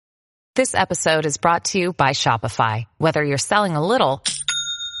This episode is brought to you by Shopify. Whether you're selling a little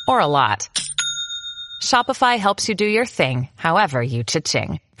or a lot, Shopify helps you do your thing, however you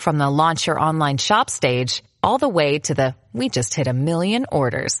cha-ching. From the launch your online shop stage, all the way to the we just hit 1 million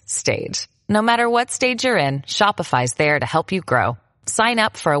orders stage. No matter what stage you're in, Shopify's there to help you grow. Sign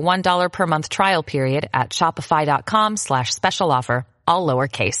up for a $1 per month trial period at shopify.com/special offer, all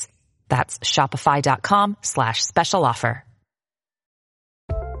lowercase. That's shopify.com/special offer.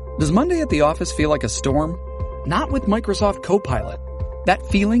 Does Monday at the office feel like a storm? Not with Microsoft Copilot. That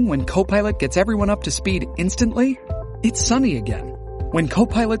feeling when Copilot gets everyone up to speed instantly? It's sunny again. When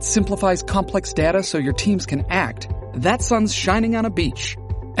Copilot simplifies complex data so your teams can act, that sun's shining on a beach.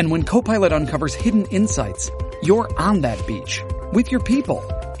 And when Copilot uncovers hidden insights, you're on that beach with your people,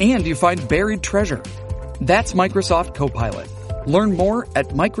 and you find buried treasure. That's Microsoft Copilot. Learn more at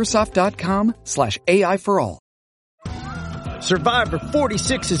Microsoft.com/AI for all. Survivor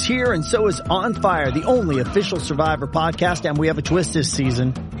 46 is here, and so is On Fire, the only official Survivor podcast, and we have a twist this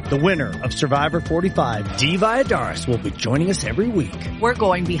season. The winner of Survivor 45, Dee Valladares, will be joining us every week. We're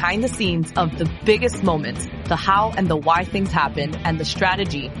going behind the scenes of the biggest moments, the how and the why things happen, and the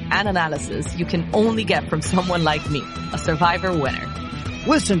strategy and analysis you can only get from someone like me, a Survivor winner.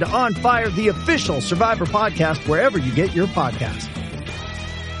 Listen to On Fire, the official Survivor podcast, wherever you get your podcasts.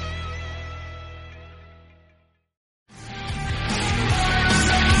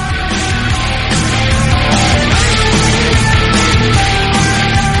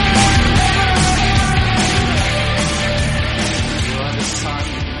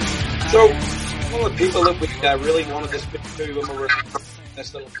 So, one of the people that we really wanted to speak to when we were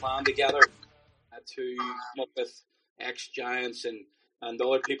this little plan together to come up with ex-Giants and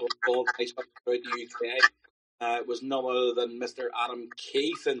other people involved throughout the UK was none other than Mr. Adam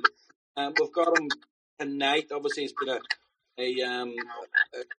Keefe, and we've got him tonight. Obviously, it's been a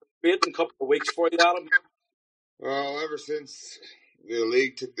great couple of weeks for you, Adam. Well, ever since the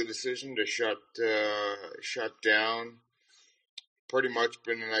league took the decision to shut down, pretty much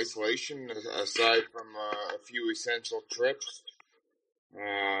been in isolation aside from a few essential trips.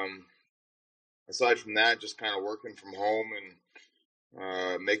 Aside from that, just kind of working from home and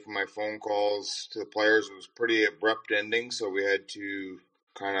making my phone calls to the players. It was pretty abrupt ending, so we had to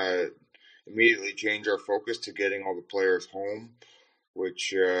kind of immediately change our focus to getting all the players home,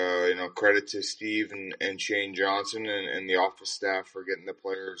 which, credit to Steve and Shane Johnson and the office staff for getting the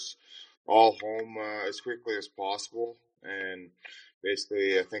players all home as quickly as possible. And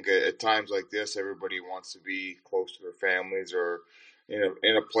basically, I think at times like this, everybody wants to be close to their families or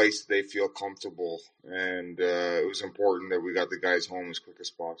in a place they feel comfortable. And it was important that we got the guys home as quick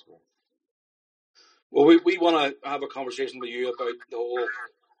as possible. Well, we want to have a conversation with you about the whole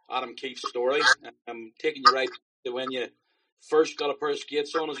Adam Keefe story. I'm taking you right to when you first got a pair of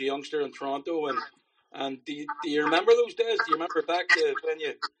skates on as a youngster in Toronto. And do you remember those days? Do you remember back to when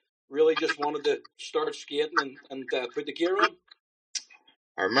you really just wanted to start skating and put the gear on?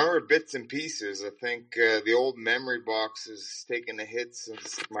 I remember bits and pieces. I think the old memory box has taken a hit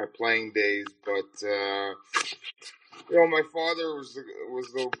since my playing days. But my father was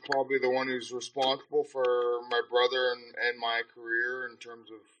probably the one who's responsible for my brother and my career in terms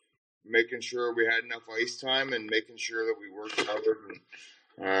of making sure we had enough ice time and making sure that we worked hard.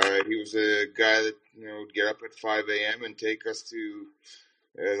 And he was a guy that would get up at 5 a.m. and take us to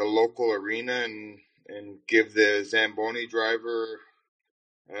the local arena and give the Zamboni driver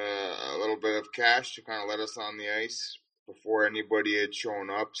a little bit of cash to kind of let us on the ice before anybody had shown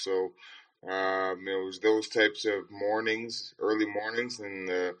up. So it was those types of mornings, early mornings, and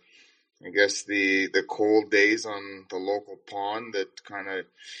I guess the cold days on the local pond that kind of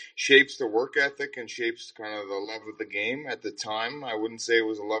shapes the work ethic and shapes kind of the love of the game. At the time, I wouldn't say it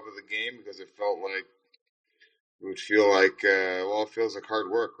was a love of the game because it would feel like, it feels like hard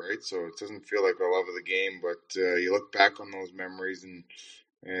work, right? So it doesn't feel like a love of the game, but you look back on those memories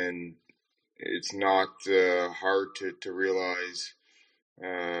and it's not hard to realize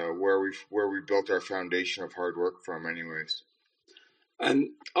where we built our foundation of hard work from anyways.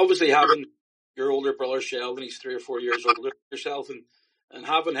 And obviously having your older brother Sheldon, he's 3 or 4 years older than yourself, and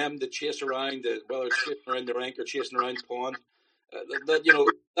having him to chase around, whether it's chasing around the rink or chasing around the pond,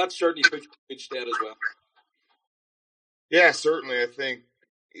 that certainly puts you in good stead as well. Yeah, certainly. I think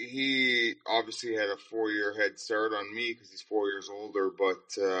he obviously had a 4-year head start on me because he's 4 years older,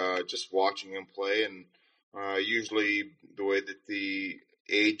 but just watching him play and usually the way that the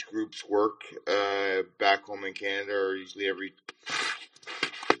age groups work back home in Canada are usually every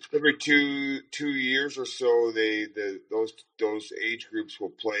 2 years or so those age groups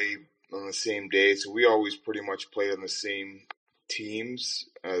will play on the same day. So we always pretty much played on the same teams,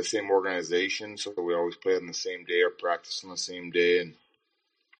 the same organization, so we always played on the same day or practice on the same day,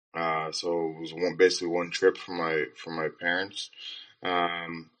 and so it was basically one trip for my parents.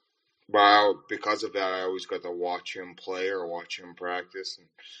 But because of that, I always got to watch him play or watch him practice,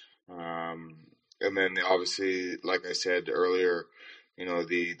 and then obviously, like I said earlier,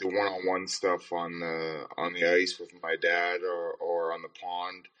 the one-on-one stuff on the ice with my dad or on the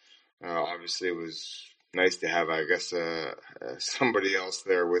pond. Obviously, it was nice to have, I guess, somebody else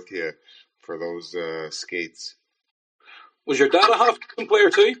there with you for those skates. Was your dad a hockey player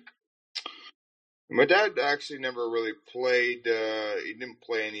too? My dad actually never really played. He didn't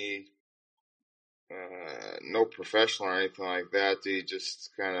play any, no professional or anything like that. He just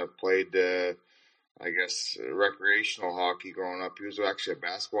kind of played, I guess, recreational hockey growing up. He was actually a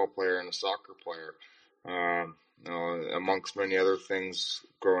basketball player and a soccer player. Amongst many other things,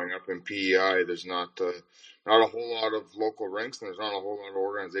 growing up in PEI, there's not a whole lot of local rinks, and there's not a whole lot of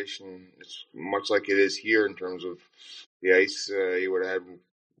organization. It's much like it is here in terms of the ice. He would have had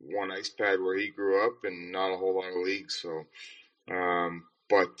one ice pad where he grew up, and not a whole lot of leagues. So,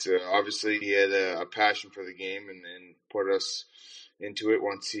 but obviously he had a passion for the game and put us into it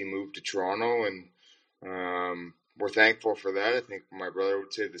once he moved to Toronto, and we're thankful for that. I think my brother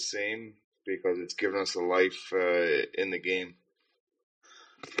would say the same, because it's given us a life in the game.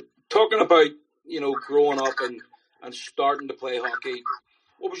 Talking about, growing up and starting to play hockey,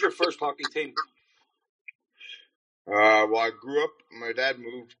 what was your first hockey team? Well, I grew up, my dad and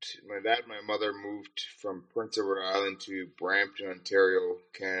my mother moved from Prince Edward Island to Brampton, Ontario,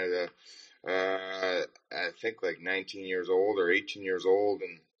 Canada, I think like 19 years old or 18 years old,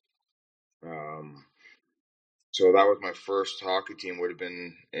 and so that was my first hockey team, would have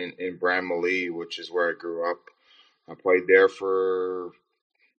been in Bramalea, which is where I grew up. I played there for,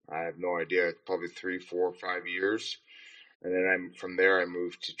 I have no idea, probably 3, 4, 5 years. And then from there I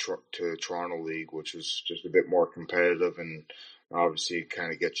moved to the Toronto League, which was just a bit more competitive and obviously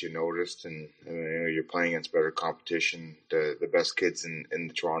kind of gets you noticed, and you're playing against better competition, the best kids in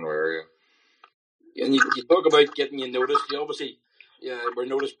the Toronto area. And you talk about getting you noticed. You obviously were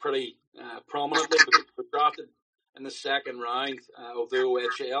noticed pretty prominently, because you were drafted in the second round of the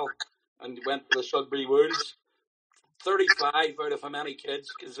OHL and went to the Sudbury Wolves. 35 out of how many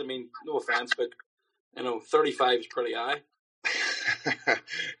kids? Because, no offense, but 35 is pretty high.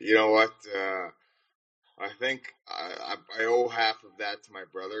 You know what? I think I owe half of that to my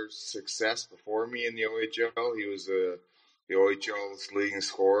brother's success before me in the OHL. He was the OHL's leading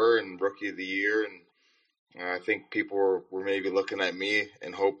scorer and rookie of the year, and I think people were maybe looking at me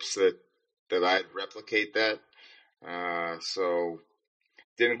in hopes that I'd replicate that. So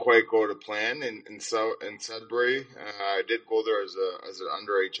didn't quite go to plan in Sudbury. I did go there as an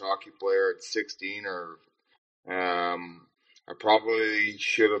underage hockey player at 16, or I probably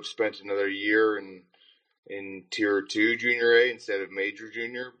should have spent another year in Tier 2 Junior A instead of Major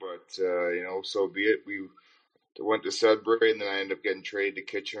Junior, but so be it. We went to Sudbury, and then I ended up getting traded to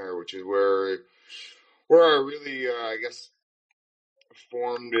Kitchener, which is where I really, I guess,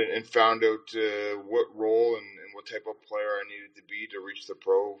 formed and found out what role and what type of player I needed to be to reach the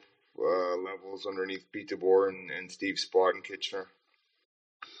pro levels underneath Pete DeBoer and Steve Spott in Kitchener.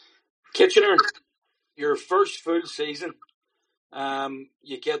 Kitchener, your first full season,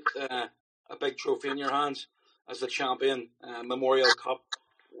 you get a big trophy in your hands as the champion, Memorial Cup.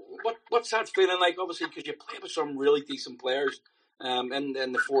 What's that feeling like? Obviously, because you played with some really decent players in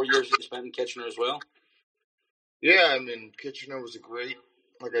the 4 years that you spent in Kitchener as well. Yeah, Kitchener was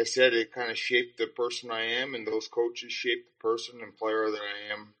like I said, it kind of shaped the person I am, and those coaches shaped the person and player that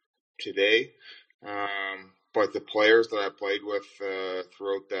I am today. But the players that I played with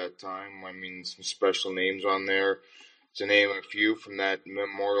throughout that time, some special names on there. To name a few from that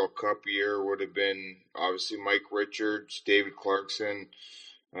Memorial Cup year would have been obviously Mike Richards, David Clarkson,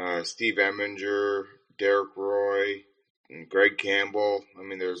 Steve Eminger, Derek Roy, and Greg Campbell.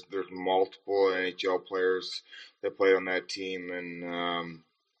 There's multiple NHL players that played on that team, and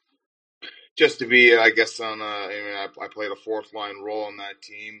just to be, I guess, I played a fourth line role on that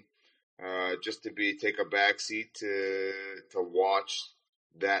team. Just to take a backseat to watch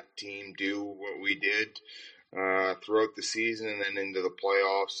that team do what we did throughout the season and then into the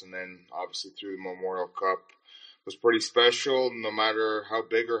playoffs, and then obviously through the Memorial Cup was pretty special. No matter how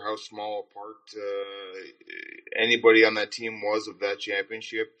big or how small a part anybody on that team was of that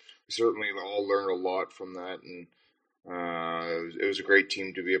championship, we certainly all learned a lot from that, and it was a great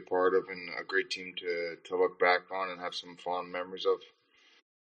team to be a part of and a great team to look back on and have some fond memories of.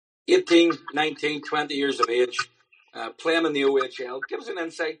 18, 19, 20 years of age, playing in the OHL. Give us an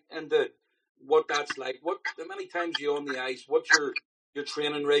insight into what that's like. How many times are you on the ice? What's your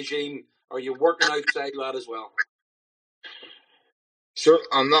training regime? Are you working outside that as well? So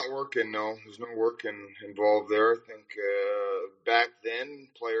I'm not working. No, there's no working involved there. I think back then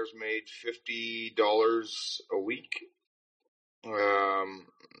players made $50 a week.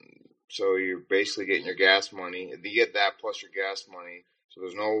 So you're basically getting your gas money. You get that plus your gas money. So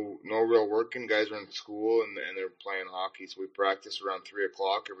there's no real working. Guys are in school and they're playing hockey. So we practice around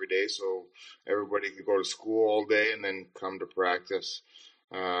 3:00 every day. So everybody could go to school all day and then come to practice.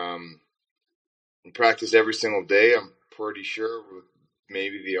 We practice every single day. I'm pretty sure, with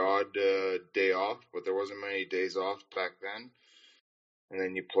maybe the odd day off, but there wasn't many days off back then. And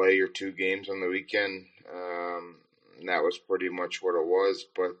then you play your 2 games on the weekend. And that was pretty much what it was.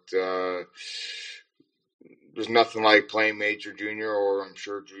 But there's nothing like playing major junior, or I'm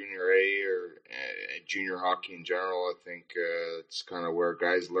sure junior A, or junior hockey in general. I think it's kind of where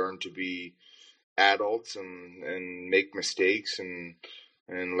guys learn to be adults and make mistakes and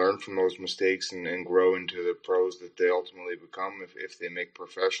learn from those mistakes and grow into the pros that they ultimately become if they make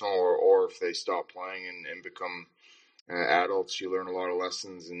professional, or if they stop playing and become adults. You learn a lot of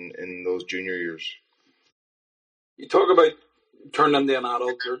lessons in those junior years. You talk about turning into an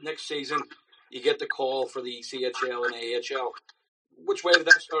adult. Your next season, you get the call for the CHL and AHL. Which way did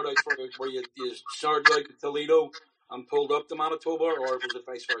that start out for you? Were you started out in Toledo and pulled up to Manitoba, or was it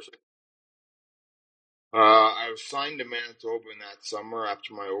vice versa? I was signed to Manitoba in that summer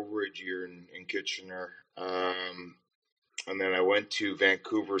after my overage year in Kitchener. And then I went to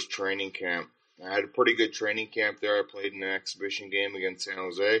Vancouver's training camp. I had a pretty good training camp there. I played in an exhibition game against San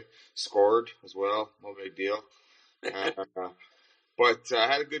Jose, scored as well, no big deal. But I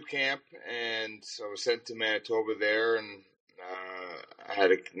had a good camp, and so I was sent to Manitoba there, and I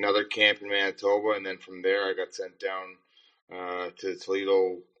had another camp in Manitoba, and then from there I got sent down to the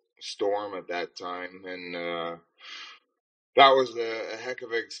Toledo Storm at that time, and that was a heck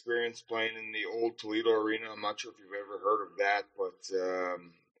of an experience playing in the old Toledo Arena. I'm not sure if you've ever heard of that, but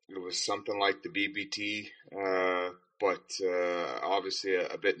it was something like the BBT, but obviously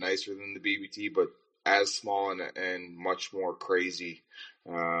a bit nicer than the BBT, but as small and much more crazy.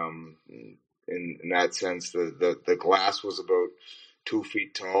 In that sense, the glass was about 2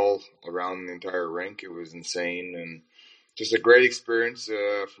 feet tall around the entire rink. It was insane, and just a great experience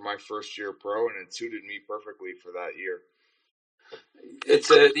for my first year pro, and it suited me perfectly for that year. It's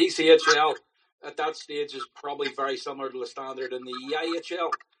the ECHL at that stage is probably very similar to the standard in the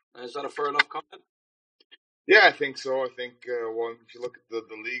EIHL. Is that a fair enough comment? Yeah, I think so. I think if you look at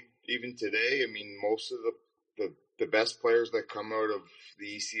the league even today, I mean, most of the best players that come out of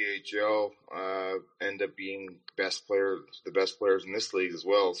the ECHL end up being the best players in this league as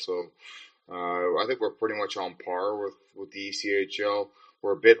well. So I think we're pretty much on par with the ECHL.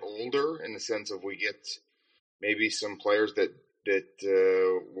 We're a bit older in the sense of we get maybe some players that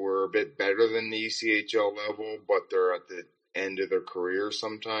were a bit better than the ECHL level, but they're at the end of their career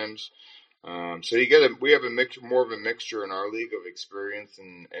sometimes. So we have more of a mixture in our league of experience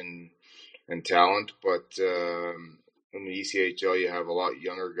and talent, but in the ECHL you have a lot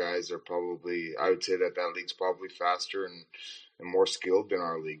younger guys. They're probably, I would say that league's probably faster and more skilled than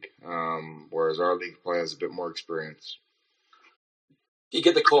our league, whereas our league probably has a bit more experience. You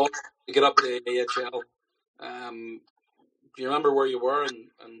get the call to get up to the AHL. Do you remember where you were and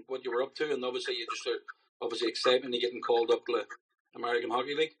what you were up to? And obviously you just are obviously excited when you're getting called up to the American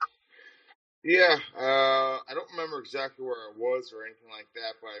Hockey League. Yeah, I don't remember exactly where I was or anything like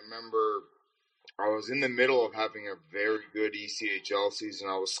that, but I remember I was in the middle of having a very good ECHL season.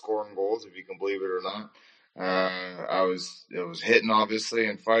 I was scoring goals, if you can believe it or not. I was hitting obviously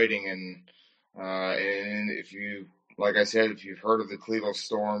and fighting, and if you, like I said, if you've heard of the Toledo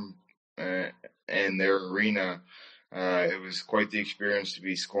Storm and their arena, it was quite the experience to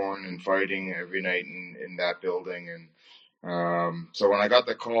be scoring and fighting every night in that building. And so when I got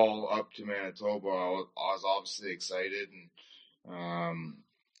the call up to Manitoba, I was obviously excited, and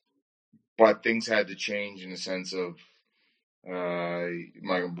but things had to change in the sense of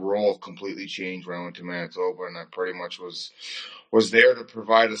my role completely changed when I went to Manitoba, and I pretty much was there to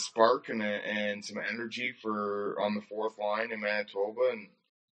provide a spark and some energy on the fourth line in Manitoba,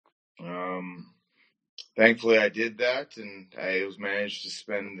 and thankfully I did that, and I was managed to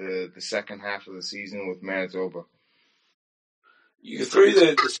spend the second half of the season with Manitoba. You through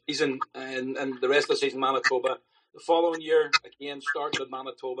the season and the rest of the season Manitoba. The following year, again, starting at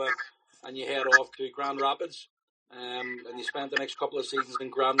Manitoba, and you head off to Grand Rapids, and you spent the next couple of seasons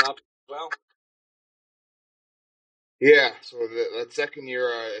in Grand Rapids as well. Yeah, so that second year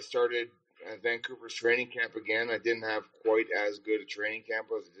I started at Vancouver's training camp again. I didn't have quite as good a training camp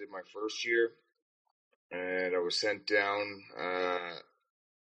as I did my first year. And I was sent down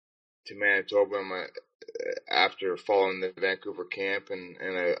to Manitoba after following the Vancouver camp, and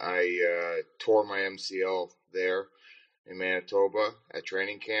I tore my MCL there in Manitoba at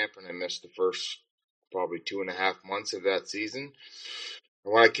training camp, and I missed the first probably 2.5 months of that season.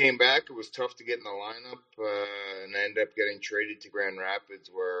 And when I came back, it was tough to get in the lineup, and I ended up getting traded to Grand Rapids,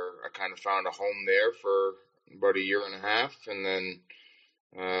 where I kind of found a home there for about 1.5 years, and then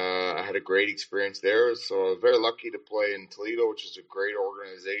I had a great experience there. So I was very lucky to play in Toledo, which is a great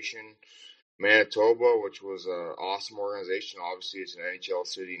organization. Manitoba, which was an awesome organization. Obviously, it's an NHL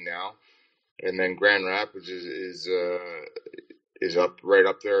city now. And then Grand Rapids is right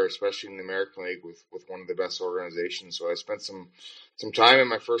up there, especially in the American League, with one of the best organizations. So I spent some time in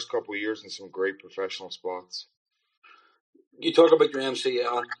my first couple of years in some great professional spots. You talk about your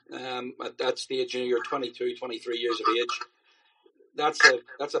MCL. At that stage, you're 22, 23 years of age.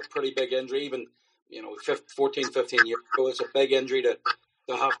 That's a pretty big injury. Even 14, 15 years ago, it's a big injury to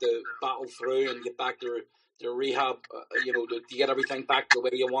have to battle through and get back to rehab. To get everything back to the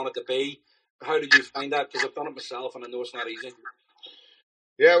way you want it to be. How did you find that? Because I've done it myself, and I know it's not easy.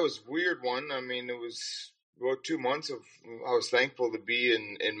 Yeah, it was a weird one. I mean, it was about 2 months I was thankful to be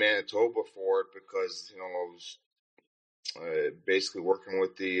in Manitoba for it, because I was basically working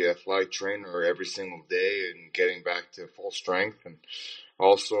with the flight trainer every single day and getting back to full strength. And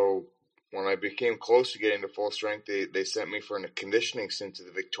also, when I became close to getting to full strength, they sent me for a conditioning stint to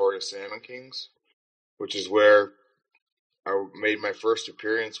the Victoria Salmon Kings, which is where I made my first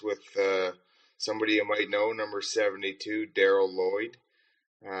appearance with somebody you might know, number 72, Daryl Lloyd.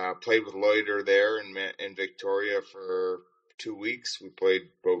 Played with Lloyd there in Victoria for 2 weeks. We played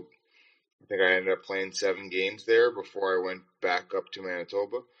about, I think I ended up playing 7 games there before I went back up to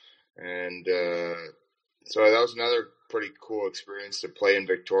Manitoba. And so that was another pretty cool experience to play in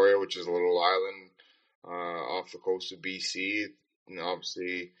Victoria, which is a little island off the coast of BC. And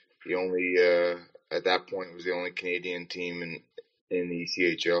obviously, at that point, it was the only Canadian team in the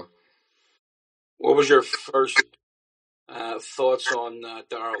ECHL. What was your first thoughts on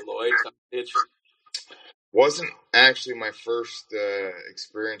Daryl Lloyd? Wasn't actually my first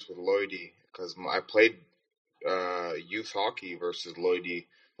experience with Lloydie, because I played youth hockey versus Lloydie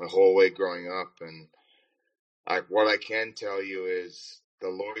my whole way growing up, and what I can tell you is the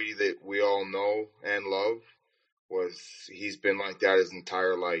Lloydie that we all know and love he's been like that his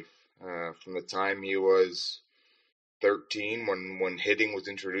entire life. From the time he was 13, when hitting was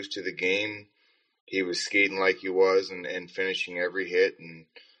introduced to the game, he was skating like he was and finishing every hit. And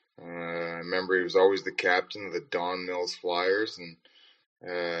I remember he was always the captain of the Don Mills Flyers, and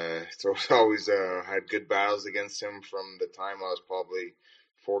so I always had good battles against him from the time I was probably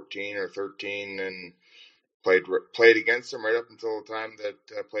 14 or 13, and played against him right up until the time that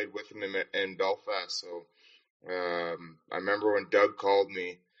I played with him in Belfast. So I remember when Doug called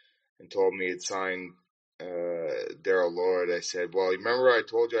me and told me he'd signed Daryl Lloyd, I said, well, remember I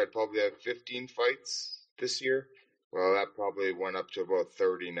told you I'd probably have 15 fights this year? Well, that probably went up to about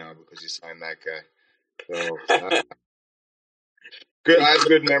 30 now, because you signed that guy. So good. I have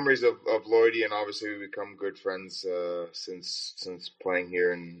good memories of Lloydie, and obviously we become good friends since playing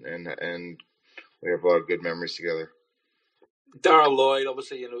here, and we have a lot of good memories together. Daryl Lloyd,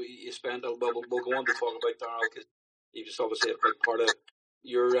 obviously, you spent we'll go on to talk about Daryl, because he was obviously a big part of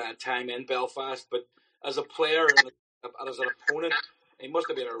your time in Belfast. But as a player and as an opponent, he must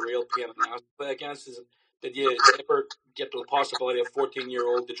have been a real pain in the ass to play against. Did you ever get the possibility of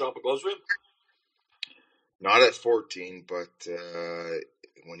 14-year-old to drop a gloves with him? Not at 14, but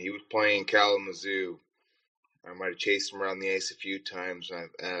when he was playing Kalamazoo, I might have chased him around the ice a few times.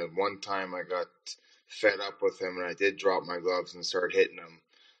 One time I got fed up with him, and I did drop my gloves and start hitting him.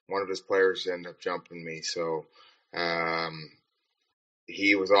 One of his players ended up jumping me. So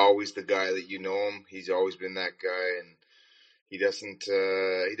he was always the guy that him. He's always been that guy, and he doesn't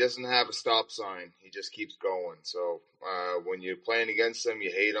have a stop sign. He just keeps going. So when you're playing against him,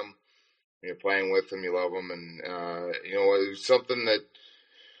 you hate him. When you're playing with him, you love him. And it was something that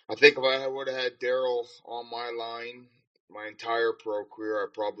I think if I would have had Daryl on my line my entire pro career, I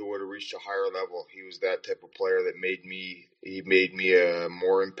probably would have reached a higher level. He was that type of player that made me a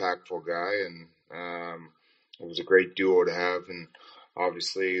more impactful guy, and it was a great duo to have. And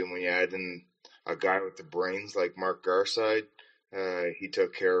obviously, when you add in a guy with the brains like Mark Garside, he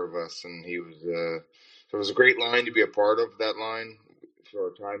took care of us, and he was. So it was a great line to be a part of, that line, for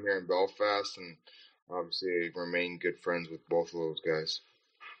our time here in Belfast, and obviously remain good friends with both of those guys.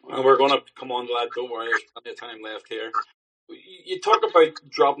 Well, we're going to come on to that. Don't worry, there's plenty of time left here. you talk about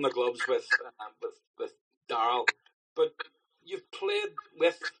dropping the gloves with Darryl, but you've played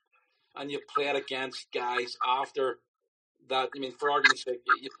with and you've played against guys after that. I mean, for argument's sake,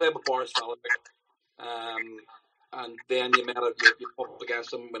 you played with Boris Falovic, and then you you up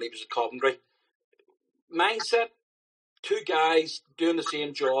against him when he was at Coventry. Mindset, two guys doing the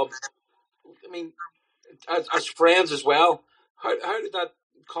same job. I mean, as friends as well. How did that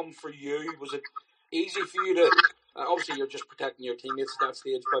come for you? Was it easy for you to? Obviously, you're just protecting your teammates at that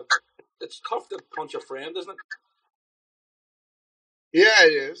stage, but it's tough to punch a friend, isn't it? Yeah,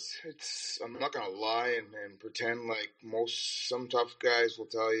 it is. I'm not gonna lie and pretend like some tough guys will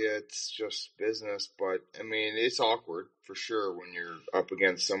tell you it's just business, but I mean it's awkward for sure when you're up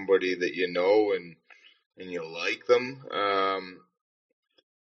against somebody that you know and you like them.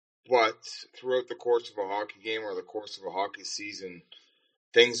 But throughout the course of a hockey game or the course of a hockey season,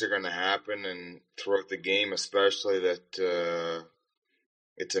 things are going to happen, and throughout the game, especially that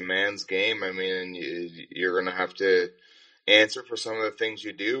it's a man's game. I mean, you're going to have to answer for some of the things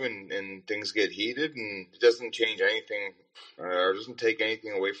you do, and things get heated, and it doesn't change anything or doesn't take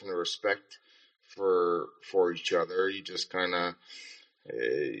anything away from the respect for each other. You just kind of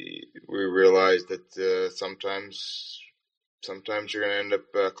we realize that sometimes you're going to end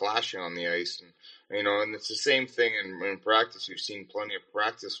up clashing on the ice, and it's the same thing in practice. You've seen plenty of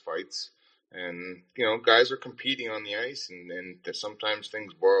practice fights, and guys are competing on the ice, and sometimes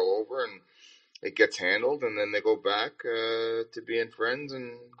things boil over and it gets handled, and then they go back to being friends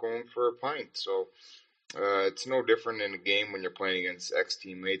and going for a pint. So it's no different in a game when you're playing against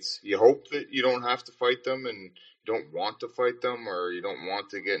ex-teammates. You hope that you don't have to fight them, and you don't want to fight them, or you don't want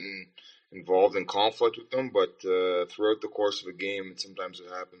to get involved in conflict with them. But throughout the course of a game, sometimes it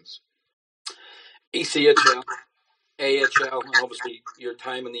happens. ECHL, AHL, and obviously your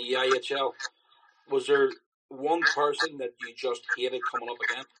time in the EIHL. Was there one person that you just hated coming up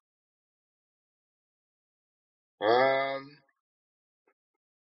against?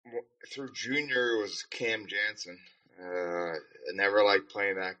 Through junior, it was Cam Jansen. I never liked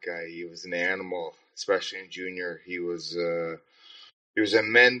playing that guy. He was an animal, especially in junior. He was a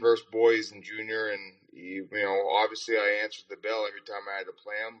men versus boys in junior, and obviously I answered the bell every time I had to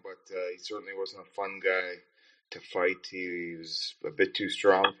play him, but he certainly wasn't a fun guy to fight. He was a bit too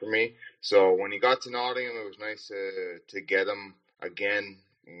strong for me. So when he got to Nottingham, it was nice to get him again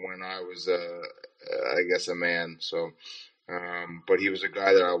when I was, I guess, a man. So. But he was a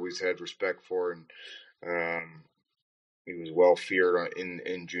guy that I always had respect for, and he was well feared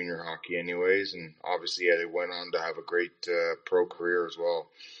in junior hockey, anyways. And obviously, yeah, they went on to have a great pro career as well.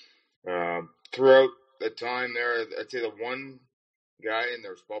 Throughout the time there, I'd say the one guy, and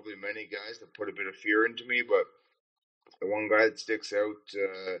there's probably many guys that put a bit of fear into me, but the one guy that sticks out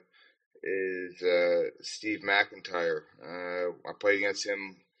is Steve McIntyre. I played against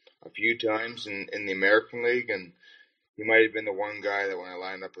him a few times in the American League, and he might have been the one guy that when I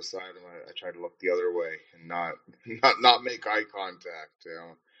lined up beside him, I tried to look the other way and not make eye contact.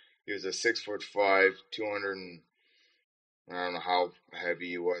 He was a 6'5", 200. I don't know how heavy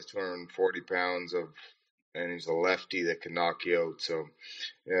he was, 240 pounds and he's a lefty that can knock you out. So,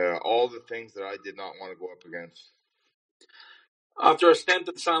 all the things that I did not want to go up against. After a stint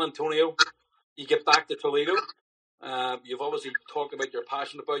in San Antonio, you get back to Toledo. You've obviously talked about your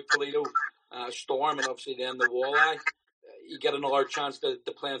passion about Toledo, Storm, and obviously then the Walleye. You get another chance to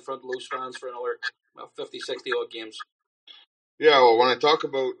play in front of those fans for another 50, 60 odd games. Yeah, well, when I talk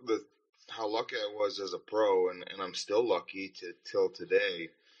about how lucky I was as a pro, and I'm still lucky till today,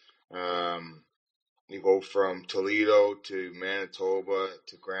 you go from Toledo to Manitoba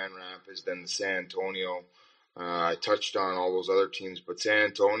to Grand Rapids, then to San Antonio. I touched on all those other teams, but San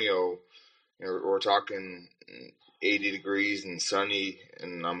Antonio, we're talking 80 degrees and sunny,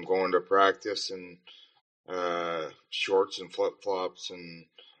 and I'm going to practice and shorts and flip-flops and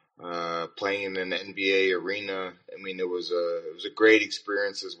playing in an NBA arena. I mean, it was a great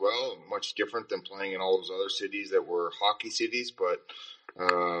experience as well. Much different than playing in all those other cities that were hockey cities, but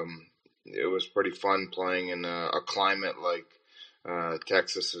it was pretty fun playing in a climate like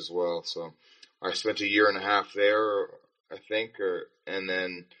Texas as well. So I spent a year and a half there, I think, and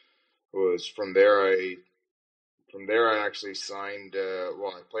then it was from there I actually signed.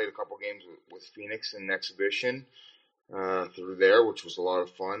 I played a couple games with Phoenix in an exhibition through there, which was a lot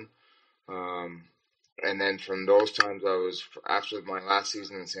of fun. And then from those times, after my last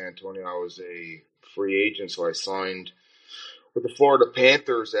season in San Antonio, I was a free agent, so I signed with the Florida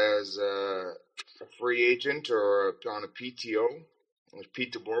Panthers as a free agent or on a PTO.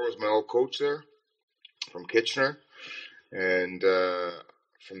 Pete DeBoer was my old coach there from Kitchener, and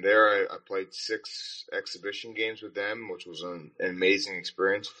from there, I played 6 exhibition games with them, which was an amazing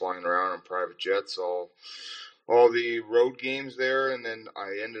experience, flying around on private jets, all the road games there. And then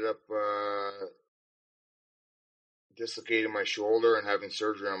I ended up dislocating my shoulder and having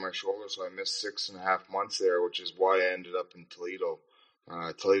surgery on my shoulder, so I missed 6.5 months there, which is why I ended up in Toledo.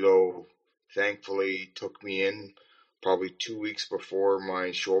 Toledo thankfully took me in probably 2 weeks before my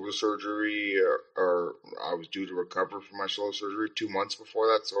shoulder surgery, or I was due to recover from my shoulder surgery 2 months before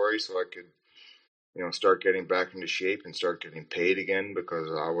that, so I could, start getting back into shape and start getting paid again, because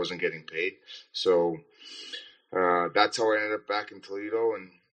I wasn't getting paid. So that's how I ended up back in Toledo.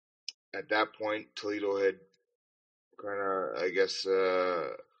 And at that point, Toledo had kind of, I guess,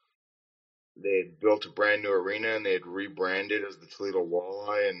 they had built a brand new arena and they had rebranded as the Toledo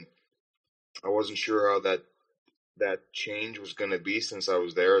Walleye, and I wasn't sure how that change was going to be, since I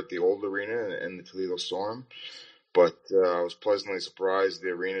was there at the old arena and the Toledo Storm. But I was pleasantly surprised. The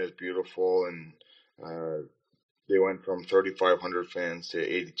arena is beautiful, and they went from 3,500 fans to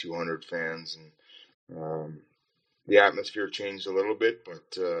 8,200 fans, and the atmosphere changed a little bit,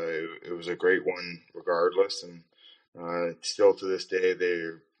 but it was a great one regardless. And still to this day,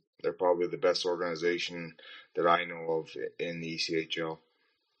 they're probably the best organization that I know of in the ECHL.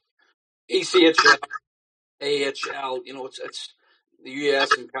 ECHL, AHL, it's the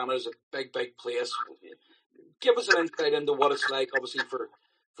US and Canada is a big place. Give us an insight into what it's like, obviously, for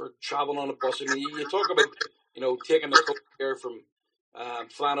traveling on a bus. I mean, you talk about, taking the coach here from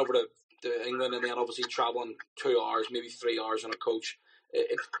flying over to England, and then obviously traveling 2 hours, maybe 3 hours on a coach.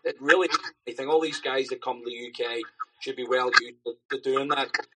 It really, I think all these guys that come to the UK should be well used to doing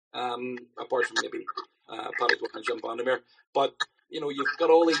that, apart from maybe Paddy and Jim Vandermeer. But, you've got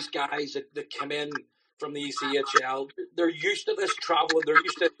all these guys that come in from the ECHL. They're used to this traveling. They're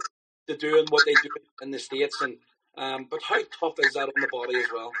used to doing what they do in the States. And but how tough is that on the body as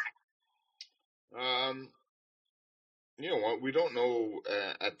well? You know what? We don't know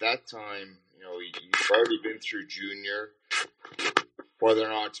at that time. You've already been through junior, whether or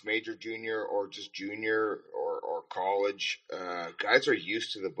not it's major junior or just junior or college. Guys are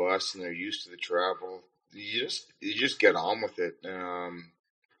used to the bus and they're used to the travel. You just get on with it.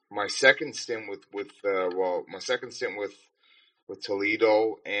 My second stint with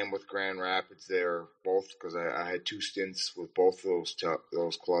Toledo and with Grand Rapids there, both because I had 2 stints with both those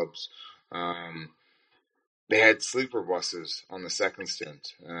clubs. They had sleeper buses on the second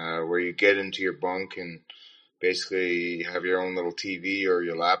stint, where you get into your bunk and basically you have your own little TV or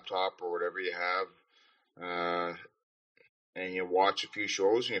your laptop or whatever you have, and you watch a few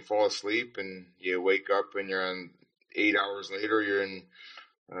shows and you fall asleep and you wake up and you're on 8 hours later, you're in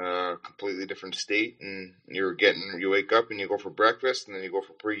a completely different state, and you wake up and you go for breakfast and then you go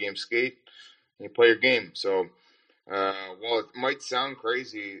for pregame skate and you play your game. So, while it might sound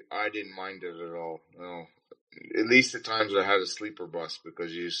crazy, I didn't mind it at all. At least the times I had a sleeper bus,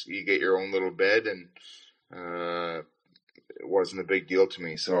 because you get your own little bed, and it wasn't a big deal to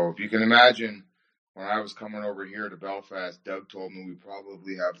me. So if you can imagine, when I was coming over here to Belfast, Doug told me we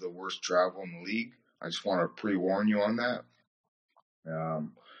probably have the worst travel in the league. I just want to pre-warn you on that.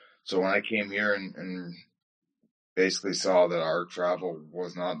 So when I came here and basically saw that our travel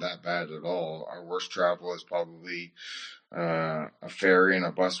was not that bad at all, our worst travel is probably a ferry and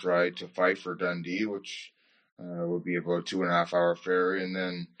a bus ride to Fife or Dundee, which would be about a 2.5 hour ferry, and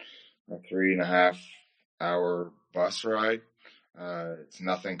then a 3.5 hour bus ride. It's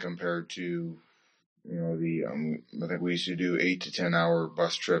nothing compared to, I think we used to do 8 to 10 hour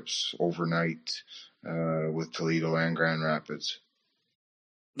bus trips overnight with Toledo and Grand Rapids.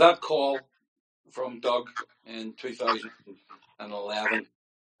 That call from Doug in 2011,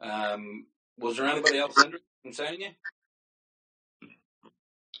 was there anybody else interested in signing you?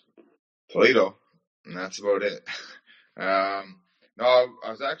 Toledo, and that's about it. No, I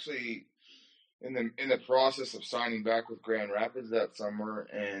was actually in the process of signing back with Grand Rapids that summer,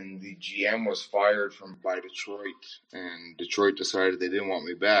 and the GM was fired by Detroit, and Detroit decided they didn't want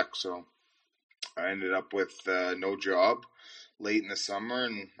me back, so I ended up with no job late in the summer,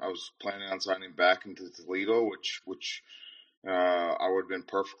 and I was planning on signing back into Toledo, which I would have been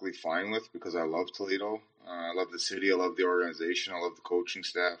perfectly fine with, because I love Toledo. I love the city. I love the organization. I love the coaching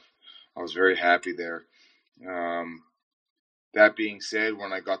staff. I was very happy there. That being said,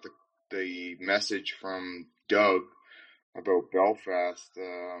 when I got the message from Doug about Belfast,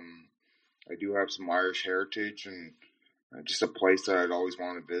 I do have some Irish heritage, and just a place that I'd always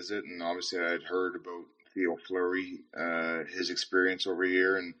wanted to visit. And obviously I had heard about Theo Fleury, his experience over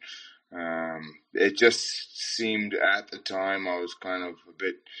here, and it just seemed at the time I was kind of a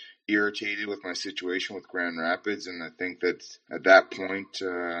bit irritated with my situation with Grand Rapids, and I think that at that point,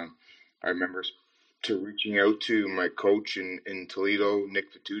 I remember reaching out to my coach in Toledo,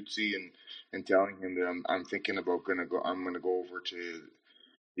 Nick Fatuzzi, and telling him that I'm thinking about I'm gonna go over to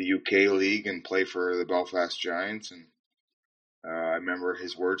the UK League and play for the Belfast Giants. And I remember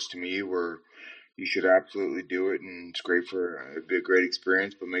his words to me were, "You should absolutely do it, and it's great it'd be a great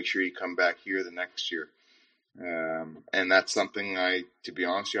experience, but make sure you come back here the next year." And that's something to be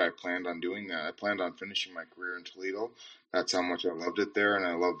honest with you, I planned on doing that. I planned on finishing my career in Toledo. That's how much I loved it there,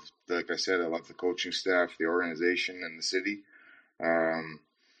 and like I said, I love the coaching staff, the organization, and the city.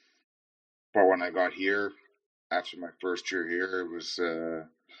 But when I got here, after my first year here, it was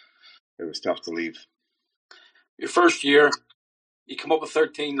tough to leave. Your first year, you come up with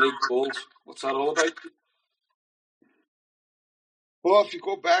 13 league goals. What's that all about? Well, if you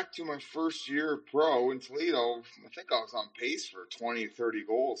go back to my first year pro in Toledo, I think I was on pace for 20, 30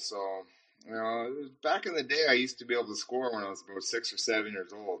 goals. So, back in the day, I used to be able to score when I was about 6 or 7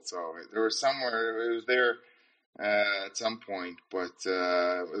 years old. So there was somewhere, it was there at some point, but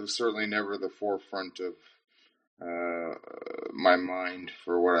it was certainly never the forefront of my mind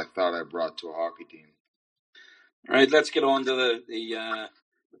for what I thought I brought to a hockey team. All right, let's get on to the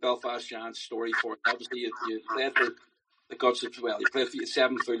Belfast Giants story for it. Obviously, you played for the guts of, you played for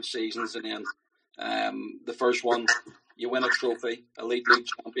 7 full seasons, and then the first one, you win a trophy, Elite League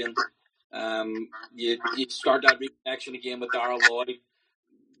champion. You start that reconnection again with Darrell Lloyd.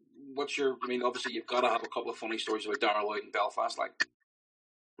 Obviously, you've got to have a couple of funny stories about Darrell Lloyd in Belfast, like.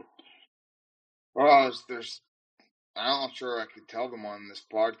 Well, I'm not sure I could tell them on this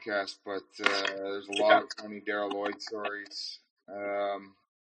podcast, but there's a lot of funny Darrell Lloyd stories.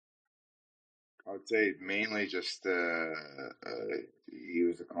 I would say mainly just he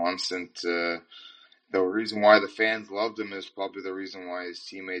was a constant. The reason why the fans loved him is probably the reason why his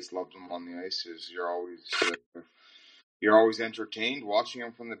teammates loved him on the ice. Is you're always entertained watching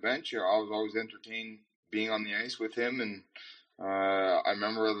him from the bench. I was always entertained being on the ice with him, and I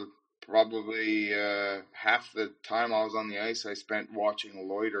remember probably half the time I was on the ice, I spent watching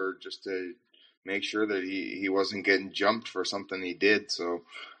Loiter just to make sure that he wasn't getting jumped for something he did. So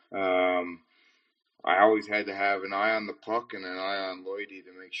I always had to have an eye on the puck and an eye on Lloydie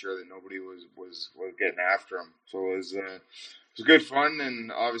to make sure that nobody was getting after him. So it was good fun,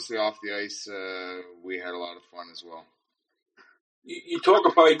 and obviously off the ice we had a lot of fun as well. You talk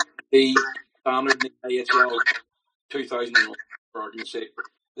about the standard in the AHL 2001, for argument's sake.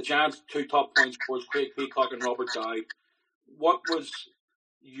 The Giants' 2 top point scorers, Craig Peacock and Robert Dowd. What was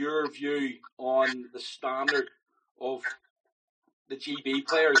your view on the standard of the GB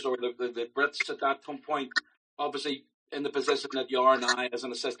players or the Brits at that point? Obviously, in the position that you are now as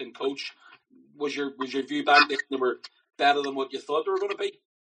an assistant coach, was your view back then they were better than what you thought they were going to be?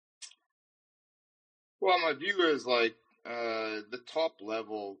 Well, my view is like the top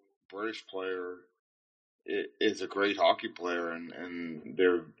level British player is a great hockey player, and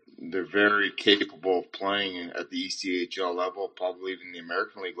they're very capable of playing at the ECHL level, probably even the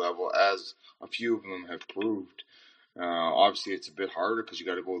American League level, as a few of them have proved. Obviously, it's a bit harder because you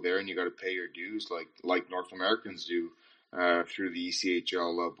got to go there and you got to pay your dues, like North Americans do through the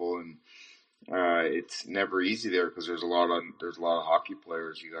ECHL level, and it's never easy there because there's a lot of hockey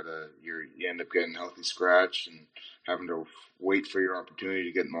players. You end up getting healthy scratched and having to wait for your opportunity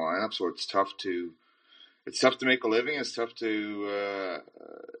to get in the lineup. So it's tough to make a living. It's tough to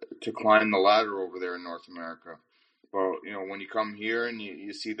climb the ladder over there in North America. But when you come here and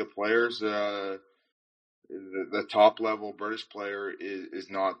you see the players, the top level British player is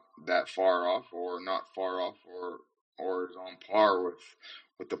not that far off, or is on par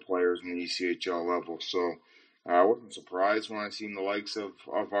with the players in the ECHL level. So I wasn't surprised when I seen the likes of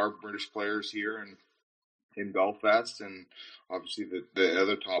our British players here in Belfast, and obviously the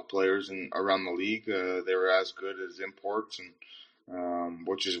other top players around the league, they were as good as imports, and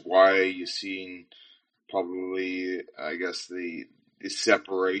which is why you seen probably, I guess, the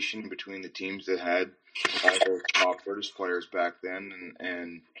separation between the teams that had all those top British players back then,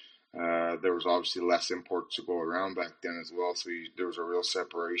 and there was obviously less imports to go around back then as well. So there was a real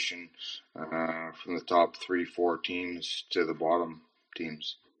separation from the top 3-4 teams to the bottom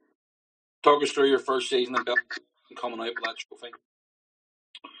teams. Talk us through your first season in Belfast and coming out with that trophy.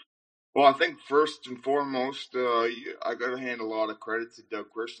 Well, I think first and foremost, I got to hand a lot of credit to Doug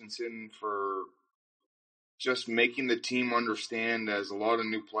Christensen for just making the team understand, as a lot of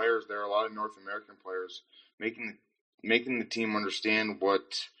new players there, a lot of North American players, making the team understand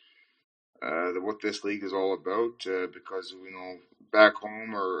what this league is all about, because back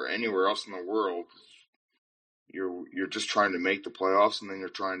home or anywhere else in the world, you're just trying to make the playoffs, and then you're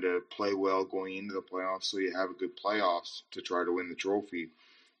trying to play well going into the playoffs, so you have a good playoffs to try to win the trophy.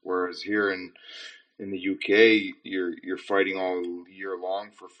 Whereas here in the UK, you're fighting all year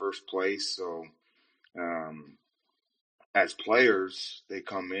long for first place. So as players, they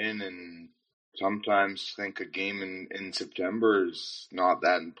come in and sometimes think a game in September is not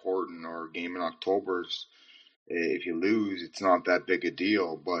that important, or a game in October is, if you lose, it's not that big a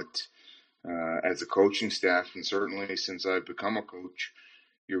deal. But as a coaching staff, and certainly since I've become a coach,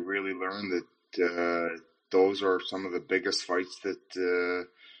 you really learn that those are some of the biggest fights that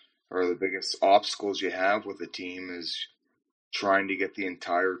or the biggest obstacles you have with a team, is trying to get the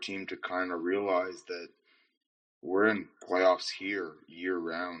entire team to kind of realize that we're in playoffs here year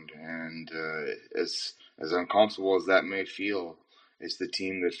round. And as uncomfortable as that may feel, it's the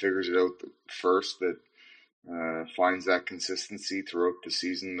team that figures it out first, that finds that consistency throughout the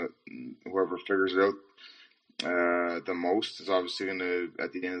season, that whoever figures it out the most is obviously going to,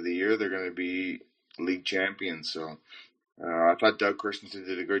 at the end of the year, they're going to be league champions. So I thought Doug Christensen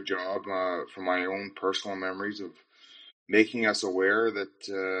did a good job, from my own personal memories, of making us aware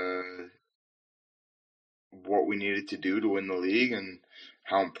that what we needed to do to win the league and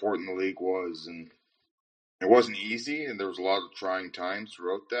how important the league was. And it wasn't easy, and there was a lot of trying times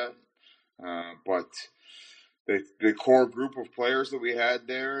throughout that. But the core group of players that we had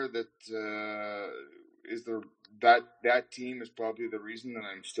there, that team is probably the reason that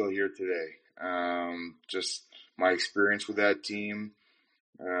I'm still here today. Just my experience with that team,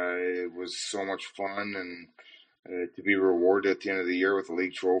 it was so much fun, and to be rewarded at the end of the year with a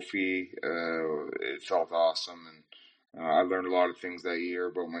league trophy, it felt awesome. And I learned a lot of things that year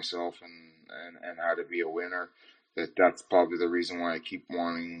about myself and how to be a winner. That's probably the reason why I keep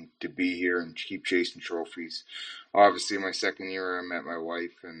wanting to be here and keep chasing trophies. Obviously, my second year, I met my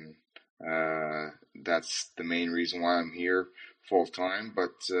wife, and that's the main reason why I'm here full time.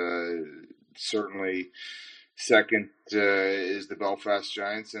 But certainly, second is the Belfast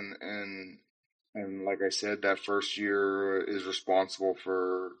Giants, and like I said, that first year is responsible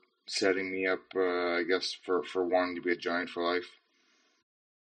for setting me up, I guess, for wanting to be a Giant for life.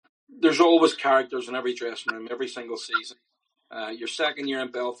 There's always characters in every dressing room, every single season. Your second year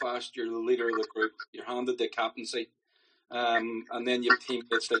in Belfast, you're the leader of the group. You're handed the captaincy. And then you have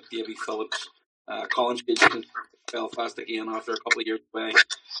teammates like Davy Phillips. Colin Shields can Belfast again after a couple of years away.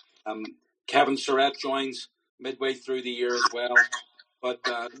 Kevin Surratt joins midway through the year as well. But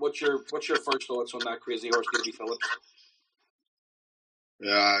what's your first thoughts on that crazy horse, Davy Phillips?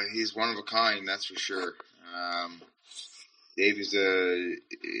 He's one of a kind, that's for sure. Davey's I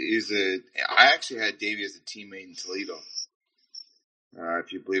actually had Davey as a teammate in Toledo,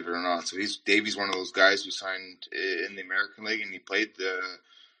 if you believe it or not. So Davey's one of those guys who signed in the American League, and he played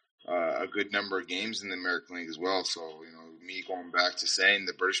a good number of games in the American League as well. So, me going back to saying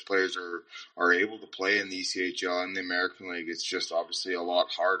the British players are able to play in the ECHL and the American League, it's just obviously a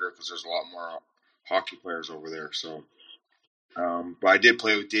lot harder because there's a lot more hockey players over there. So, but I did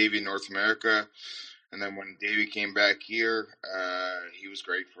play with Davey in North America. And then when Davey came back here, he was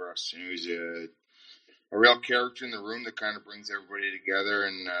great for us. He was a real character in the room that kind of brings everybody together.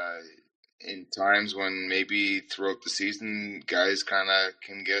 And in times when maybe throughout the season, guys kind of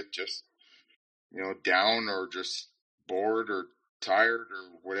can get just, down or just bored or tired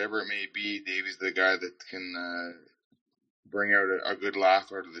or whatever it may be, Davey's the guy that can bring out a good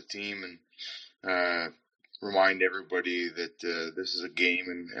laugh out of the team and remind everybody that this is a game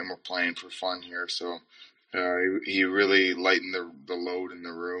and we're playing for fun here. So he really lightened the load in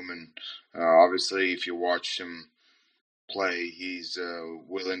the room. And obviously, if you watch him play, he's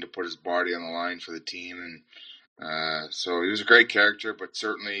willing to put his body on the line for the team. And so he was a great character, but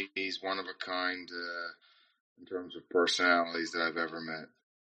certainly he's one of a kind in terms of personalities that I've ever met.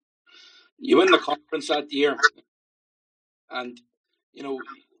 You win the conference that year, and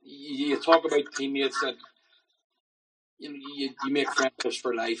you talk about teammates that you make friendships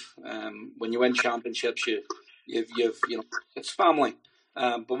for life. When you win championships, you've it's family.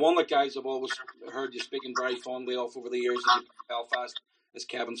 But one of the guys I've always heard you speaking very fondly of over the years that you played Belfast is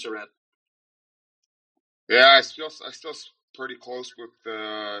Kevin Surratt. Yeah, I still pretty close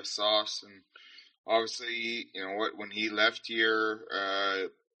with Sauce, and obviously, when he left here,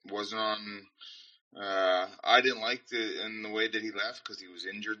 wasn't on. I didn't like in the way that he left because he was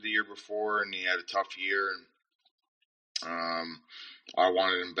injured the year before and he had a tough year. And I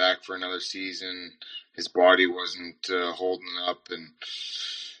wanted him back for another season. His body wasn't holding up, and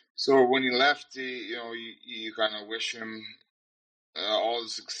so when he left, you kind of wish him all the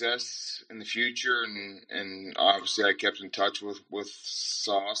success in the future, and obviously I kept in touch with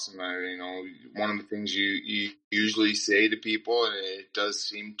Sauce, and one of the things you usually say to people, and it does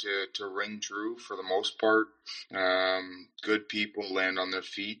seem to ring true for the most part. Good people land on their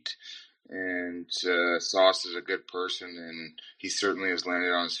feet, and Sauce is a good person, and he certainly has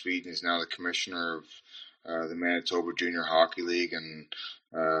landed on his feet, and he's now the commissioner of the Manitoba Junior Hockey League, and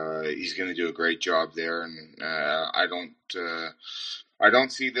he's going to do a great job there, and I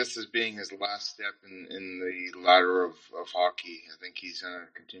don't see this as being his last step in the ladder of hockey. I think he's going to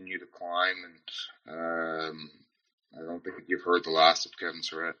continue to climb, and I don't think you've heard the last of Kevin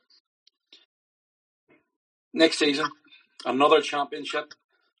Surratt. Next season, another championship,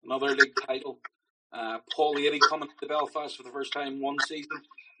 another league title. Paul Leary coming to Belfast for the first time one season.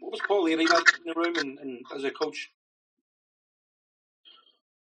 What was Paul Leary like in the room and as a coach?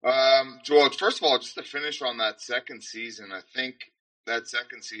 Well, first of all, just to finish on that second season, I think that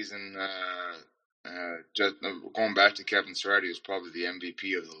second season, just going back to Kevin Surratt, he was probably the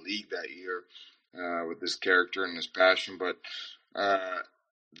MVP of the league that year with his character and his passion. But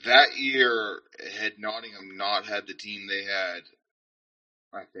that year, had Nottingham not had the team they had,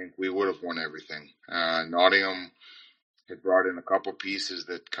 I think we would have won everything. Nottingham had brought in a couple pieces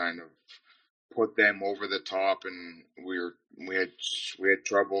that kind of put them over the top, and we had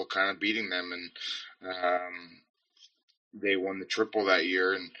trouble kind of beating them, and they won the triple that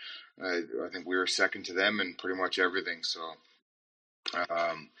year, and I think we were second to them in pretty much everything. So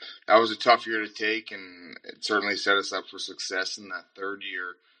that was a tough year to take, and it certainly set us up for success in that third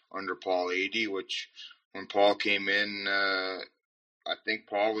year under Paul Adey, which when Paul came in, I think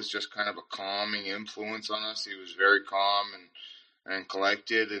Paul was just kind of a calming influence on us. He was very calm and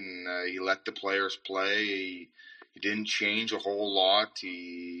collected, and he let the players play. He didn't change a whole lot.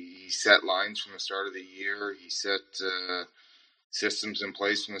 He set lines from the start of the year. He set systems in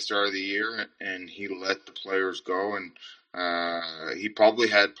place from the start of the year, and he let the players go. And he probably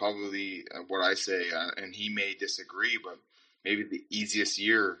had what I say, and he may disagree, but maybe the easiest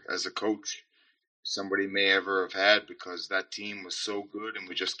year as a coach somebody may ever have had, because that team was so good and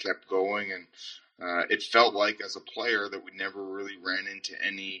we just kept going, and it felt like as a player that we never really ran into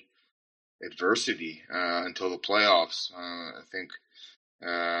any adversity until the playoffs. I think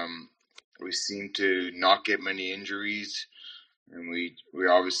we seemed to not get many injuries, and we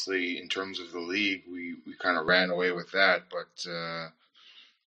obviously, in terms of the league, we kind of ran away with that, but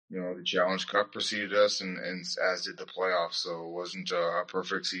the Challenge Cup preceded us, and as did the playoffs, so it wasn't a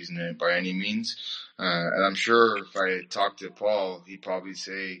perfect season by any means. And I'm sure if I talked to Paul, he'd probably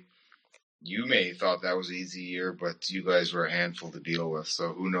say, you may have thought that was an easy year, but you guys were a handful to deal with,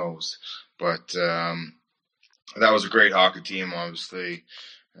 so who knows. But that was a great hockey team, obviously.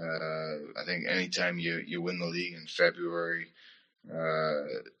 I think anytime you win the league in February,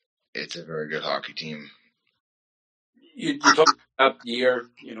 it's a very good hockey team. You talked about that year,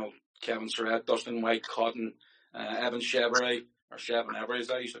 Kevin Surratt, Dustin White, Cotton, Evan Chevery, or Chevin Every, as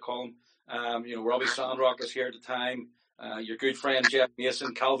I used to call him. Robbie Sandrock was here at the time. Your good friend Jeff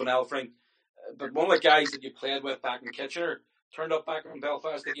Mason, Calvin Elfring. But one of the guys that you played with back in Kitchener turned up back in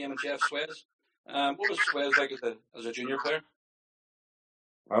Belfast again, and Jeff Swez. What was Swez like as a junior player?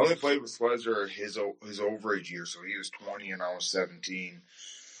 I only played with Swezzer his overage year, so he was 20 and I was 17.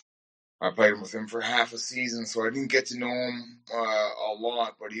 I played with him for half a season, so I didn't get to know him a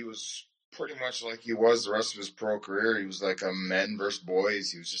lot, but he was pretty much like he was the rest of his pro career. He was like a men versus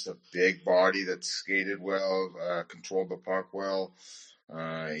boys. He was just a big body that skated well, controlled the puck well.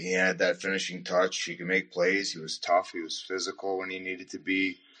 He had that finishing touch. He could make plays. He was tough. He was physical when he needed to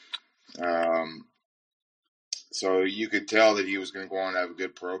be. So you could tell that he was going to go on to have a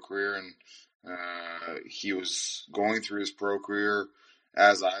good pro career, and he was going through his pro career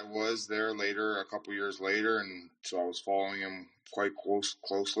as I was there later, a couple years later, and so I was following him quite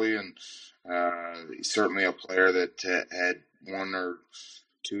closely, and he's certainly a player that had one or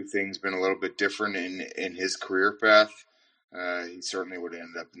two things been a little bit different in his career path, he certainly would have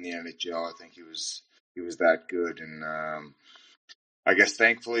ended up in the NHL. I think he was that good, and I guess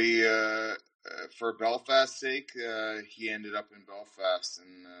thankfully for Belfast's sake, he ended up in Belfast,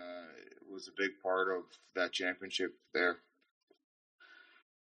 and it was a big part of that championship there.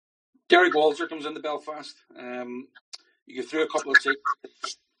 Derek Walter comes into Belfast. You go through a couple of seasons.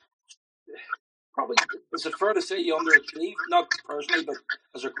 Probably, is it fair to say you underachieved? Not personally, but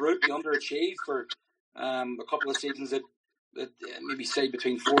as a group, you underachieved for a couple of seasons that maybe say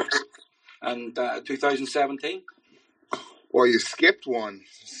between 2014 and 2017. Well, you skipped one.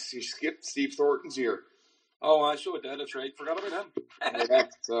 You skipped Steve Thornton's year. Oh, I sure did. That's right. Forgot about him. Yeah.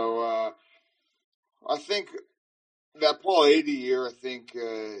 So I think that Paul 80 year, I think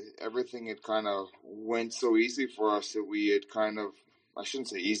everything had kind of went so easy for us that we had kind of, I shouldn't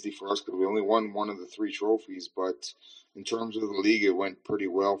say easy for us because we only won one of the 3 trophies, but in terms of the league, it went pretty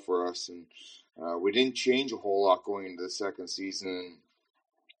well for us. And we didn't change a whole lot going into the second season.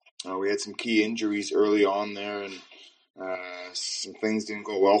 We had some key injuries early on there, and some things didn't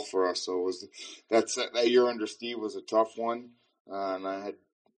go well for us. So that year under Steve was a tough one, and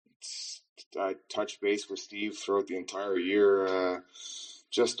I touched base with Steve throughout the entire year,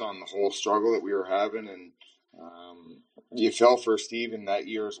 just on the whole struggle that we were having, and you fell for Steve in that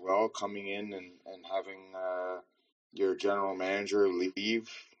year as well, coming in and having your general manager leave,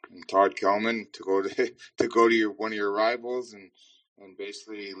 and Todd Kelman to go to one of your rivals, and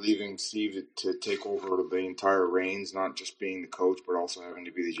basically leaving Steve to take over the entire reins, not just being the coach, but also having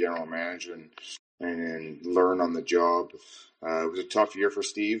to be the general manager and learn on the job. It was a tough year for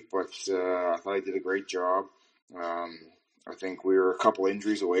Steve, but I thought he did a great job. I think we were a couple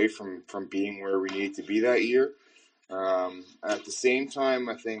injuries away from being where we needed to be that year. At the same time,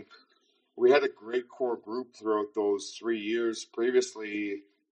 I think we had a great core group throughout those 3 years previously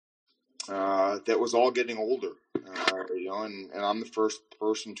that was all getting older. And I'm the first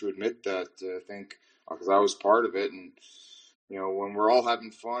person to admit that, I think, because I was part of it. And, when we're all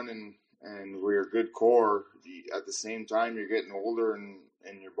having fun and we're a good core, at the same time, you're getting older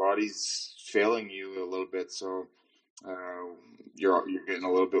and your body's failing you a little bit. So you're getting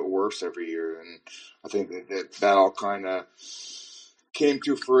a little bit worse every year. And I think that all kind of came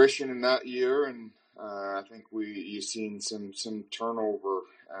to fruition in that year. And I think you've seen some turnover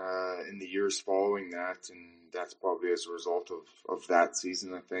in the years following that, and that's probably as a result of that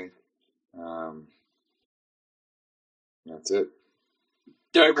season, I think. That's it.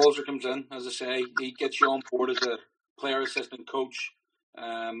 Derek Walser comes in, as I say. He gets you on board as a player assistant coach,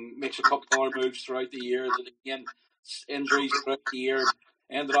 makes a couple other moves throughout the year. Again, injuries throughout the year.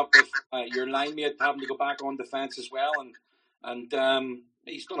 Ended up with your line mate having to go back on defence as well. And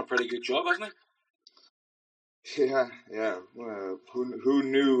he's done a pretty good job, hasn't he? Yeah. Who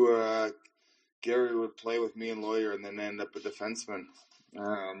knew Gary would play with me and Lawyer and then end up a defenseman?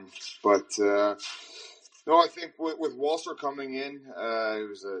 No, I think with Walser coming in, he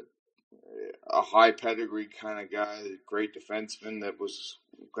was a high pedigree kind of guy, great defenseman that was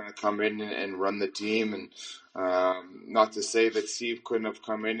going to come in and run the team. And not to say that Steve couldn't have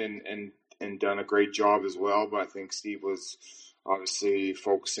come in and done a great job as well, but I think Steve was obviously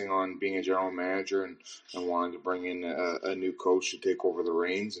focusing on being a general manager and wanted to bring in a new coach to take over the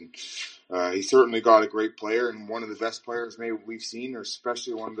reins. And he certainly got a great player and one of the best players maybe we've seen, or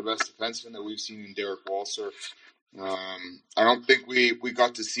especially one of the best defensemen that we've seen in Derek Walser. I don't think we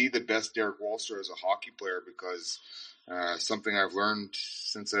got to see the best Derek Walser as a hockey player because something I've learned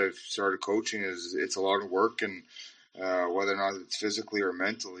since I've started coaching is it's a lot of work, and whether or not it's physically or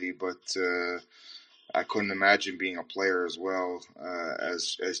mentally, but I couldn't imagine being a player as well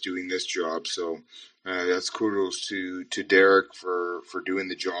as doing this job. So that's kudos to Derek for doing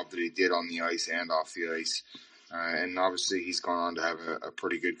the job that he did on the ice and off the ice. And obviously he's gone on to have a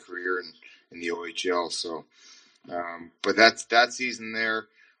pretty good career in the OHL. So, but that season there,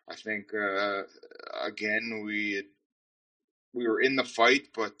 I think, again, we were in the fight,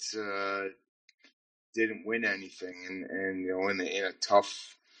 but didn't win anything. And in a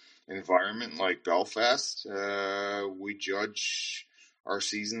tough environment like Belfast, we judge our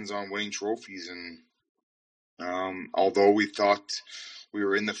seasons on winning trophies. And although we thought we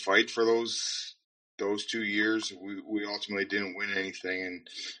were in the fight for those 2 years, we ultimately didn't win anything.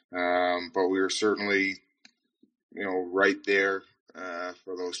 And but we were certainly, right there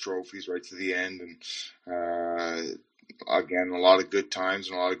for those trophies right to the end. And again, a lot of good times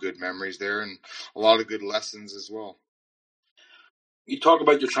and a lot of good memories there, and a lot of good lessons as well. You talk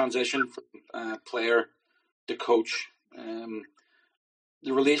about your transition from player to coach, the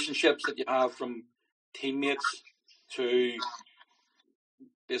relationships that you have from teammates to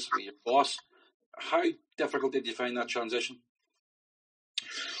basically your boss. How difficult did you find that transition?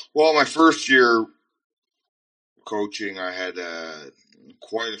 Well, my first year coaching, I had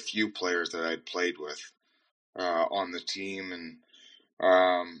quite a few players that I'd played with on the team, and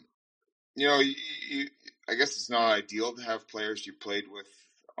I guess it's not ideal to have players you played with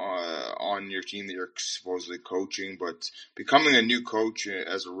on your team that you're supposedly coaching, but becoming a new coach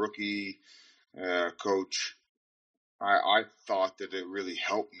as a rookie coach, I thought that it really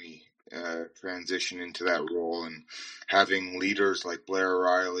helped me transition into that role, and having leaders like Blair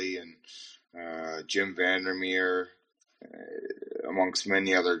Riley and Jim Vandermeer, amongst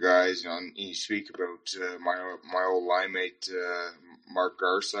many other guys. You speak about my old line mate Mark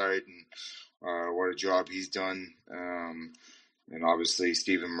Garside, and what a job he's done. And obviously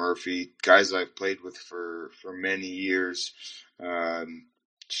Stephen Murphy, guys I've played with for many years,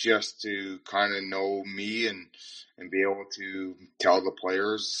 just to kind of know me and be able to tell the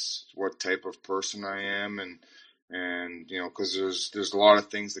players what type of person I am, and because there's a lot of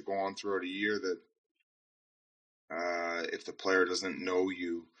things that go on throughout a year that if the player doesn't know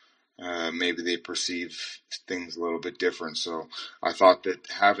you, maybe they perceive things a little bit different. So I thought that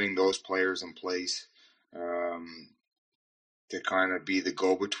having those players in place to kind of be the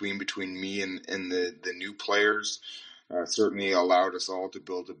go-between between me and the new players certainly allowed us all to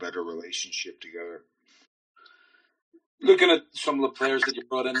build a better relationship together. Looking at some of the players that you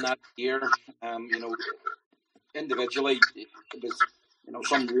brought in that year, individually, it was,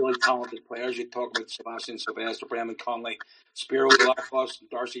 some really talented players. You talk about Sebastian Sylvester, Brendan Conley, Spiro Galakos,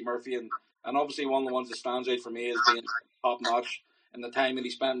 Darcy Murphy, and obviously one of the ones that stands out for me as being top-notch in the time that he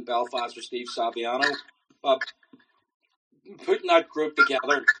spent in Belfast with Steve Saviano. But putting that group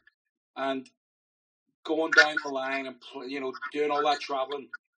together and going down the line and, doing all that traveling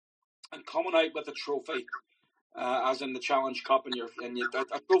and coming out with a trophy, as in the Challenge Cup, and a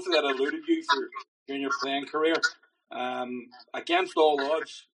trophy that eluded you during your playing career, against all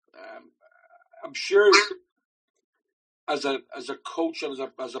odds. I'm sure, as a coach and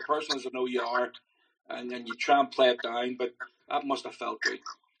as a person, as I know you are, and you try and play it down, but that must have felt good.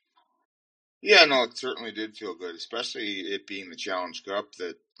 Yeah, no, it certainly did feel good, especially it being the Challenge Cup.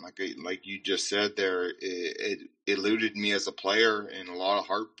 That, like you just said there, it eluded me as a player in a lot of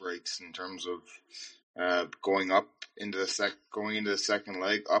heartbreaks in terms of going into the second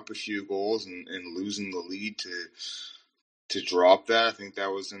leg, up a few goals and losing the lead to drop that. I think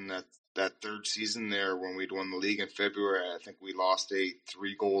that was in that third season there when we'd won the league in February. I think we lost a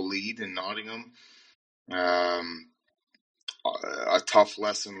 3-goal lead in Nottingham. A tough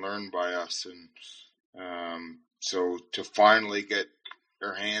lesson learned by us, and so to finally get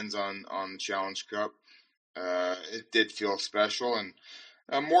our hands on the Challenge Cup, it did feel special, and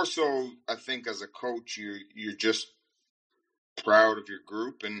more so, I think as a coach, you're just proud of your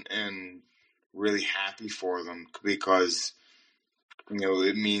group and really happy for them, because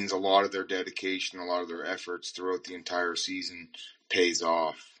it means a lot of their dedication, a lot of their efforts throughout the entire season pays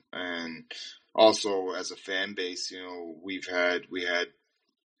off. And also as a fan base, we had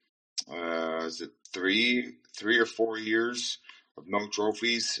is it 3 or 4 years of no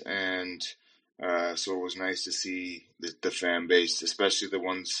trophies, and so it was nice to see the fan base, especially the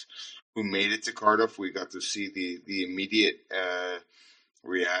ones who made it to Cardiff. We got to see the immediate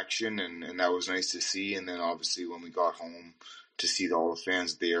reaction, and that was nice to see. And then obviously when we got home, to see all the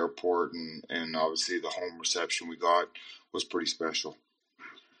fans at the airport, and obviously the home reception we got was pretty special.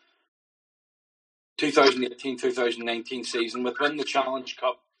 2018-2019 season, within the Challenge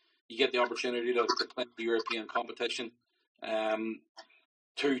Cup, you get the opportunity to play the European competition.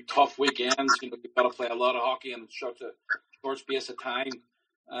 2 tough weekends. You've got to play a lot of hockey in such a short space of time.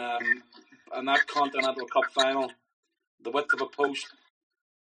 And that Continental Cup final, the width of a post,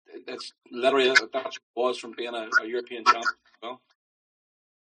 it's literally that's what it was from being a European champion as well.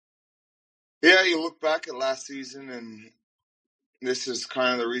 Yeah, you look back at last season, and this is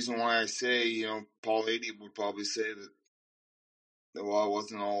kind of the reason why I say, Paul Adey would probably say that, well, it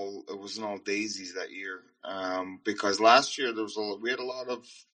wasn't all daisies that year, because last year we had a lot of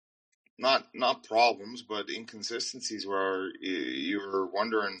not problems, but inconsistencies where you were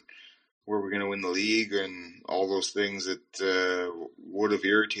wondering, were we going to win the league, and all those things that would have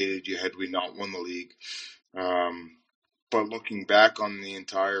irritated you had we not won the league. But looking back on the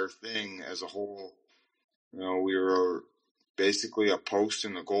entire thing as a whole, we were basically a post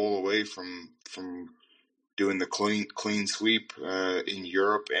and a goal away from doing the clean sweep in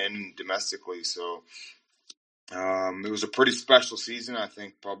Europe and domestically. So it was a pretty special season. I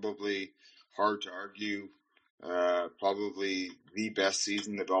think probably hard to argue, probably the best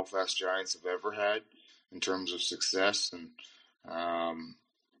season the Belfast Giants have ever had in terms of success, and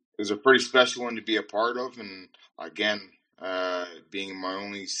it was a pretty special one to be a part of. And again, being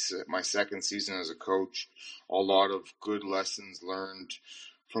my second season as a coach, a lot of good lessons learned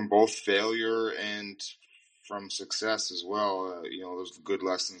from both failure and from success as well. Those good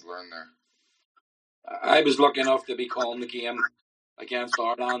lessons learned there. I was lucky enough to be calling the game against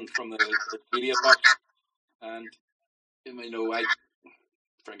Ireland from the media box, and I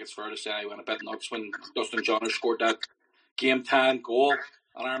think it's fair to say I went a bit nuts when Dustin Johnner scored that game-tying goal.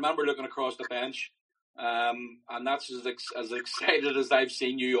 And I remember looking across the bench, and that's as excited as I've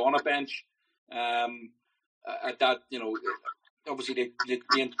seen you on a bench. At that, obviously they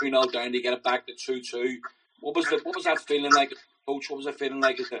being 3-0 down to get it back to 2-2. What was that feeling like, coach? What was it feeling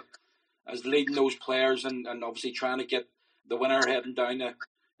like as leading those players and obviously trying to get the winner heading down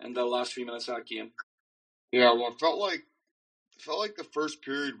in the last few minutes of that game. Yeah, well, it felt like the first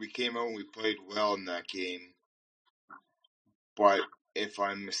period we came out and we played well in that game. But if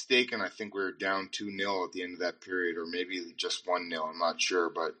I'm mistaken, I think we were down 2-0 at the end of that period, or maybe just 1-0. I'm not sure,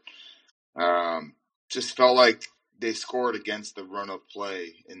 but just felt like they scored against the run of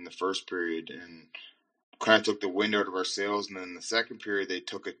play in the first period and kind of took the wind out of our sails. And then in the second period, they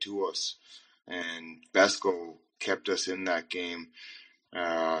took it to us, and Besco kept us in that game.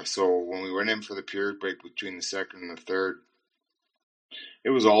 So when we went in for the period break between the second and the third, it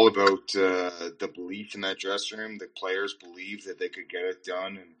was all about the belief in that dressing room. The players believed that they could get it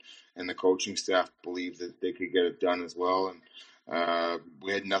done, and the coaching staff believed that they could get it done as well. And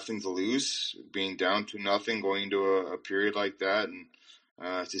we had nothing to lose, being down to nothing, going into a period like that, and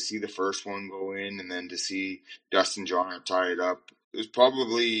to see the first one go in, and then to see Dustin Johnner tie it up. It was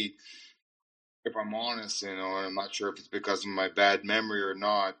probably, if I'm honest, and I'm not sure if it's because of my bad memory or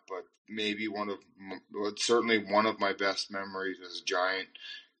not, but maybe certainly one of my best memories as a Giant,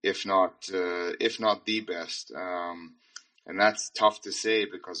 if not the best. And that's tough to say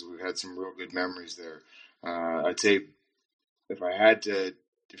because we've had some real good memories there. I'd say if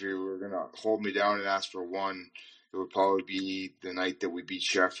you were going to hold me down and ask for one, it would probably be the night that we beat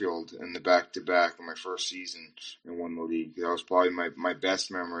Sheffield in the back-to-back in my first season and won the league. That was probably my best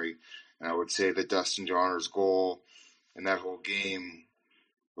memory. And I would say that Dustin Johnner's goal in that whole game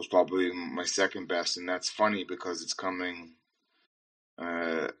was probably my second best. And that's funny because it's coming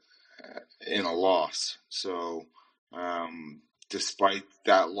in a loss. So despite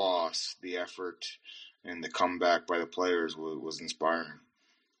that loss, the effort and the comeback by the players was inspiring.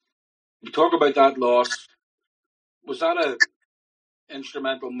 You talk about that loss. Was that a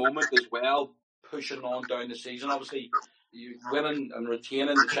instrumental moment as well, pushing on down the season? Obviously, you winning and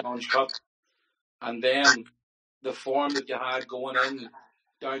retaining the Challenge Cup, and then the form that you had going in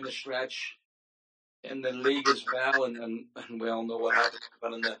down the stretch in the league as well, and we all know what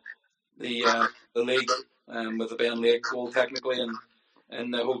happened in the league with the Ben Lake goal technically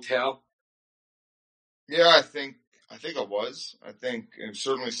in the hotel. Yeah, I think it was. I think it's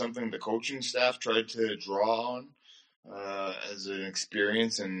certainly something the coaching staff tried to draw on as an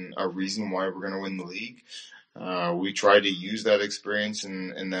experience and a reason why we're going to win the league. We tried to use that experience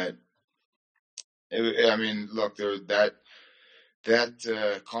and that. Look,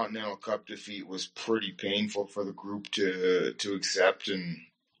 that Continental Cup defeat was pretty painful for the group to accept, and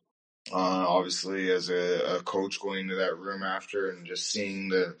obviously as a coach going into that room after and just seeing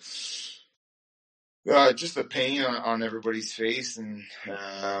just the pain on everybody's face, and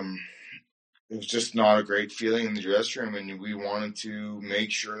it was just not a great feeling in the dressing room, and we wanted to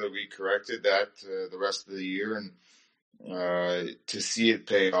make sure that we corrected that the rest of the year, and to see it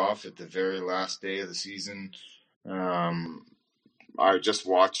pay off at the very last day of the season. I just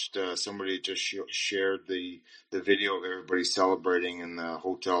watched somebody just shared the video of everybody celebrating in the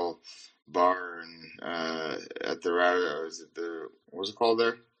hotel bar and at the what was it called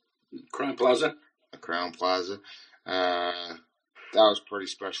there? Crown Plaza. Crown Plaza. That was a pretty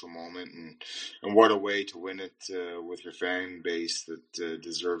special moment, and what a way to win it with your fan base that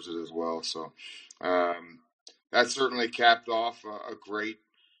deserves it as well. So that certainly capped off a great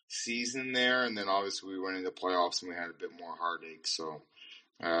season there, and then obviously we went into playoffs and we had a bit more heartache. So,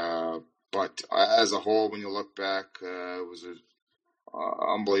 but as a whole, when you look back, it was an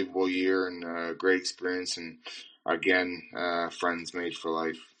unbelievable year and a great experience, and again, friends made for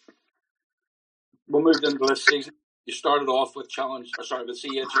life. We moved into this season. You started off with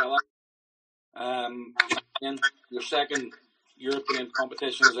CHL. In your second European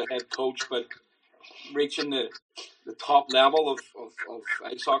competition as a head coach, but reaching the top level of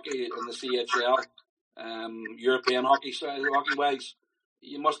ice hockey in the CHL, European hockey wise,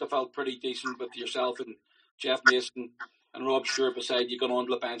 you must have felt pretty decent with yourself and Jeff Mason and Rob Stewart beside you going on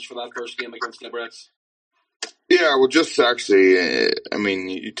to the bench for that first game against Liberec. Yeah, well, just actually,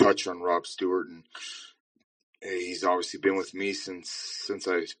 you touch on Rob Stewart, and he's obviously been with me since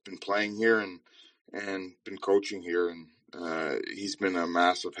I've been playing here and been coaching here, and he's been a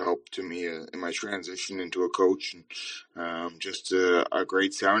massive help to me in my transition into a coach, and just a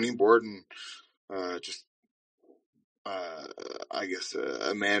great sounding board, and I guess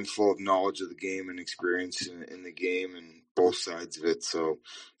a man full of knowledge of the game and experience in the game and both sides of it. So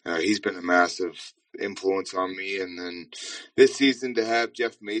he's been a massive influence on me. And then this season to have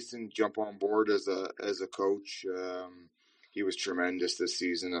Jeff Mason jump on board as a coach, he was tremendous this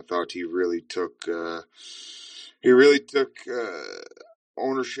season. I thought he really took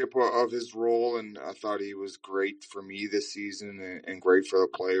ownership of his role, and I thought he was great for me this season and great for the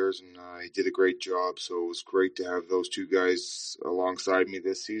players, and he did a great job. So it was great to have those two guys alongside me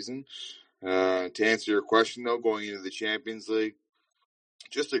this season. To answer your question, though, going into the Champions League,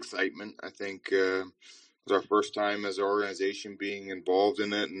 just excitement. I think it was our first time as an organization being involved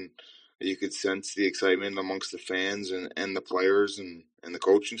in it, and you could sense the excitement amongst the fans and the players and the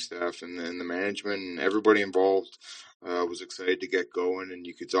coaching staff and the management and everybody involved was excited to get going, and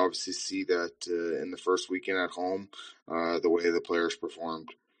you could obviously see that in the first weekend at home, the way the players performed.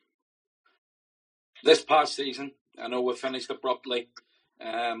 This past season, I know we finished abruptly.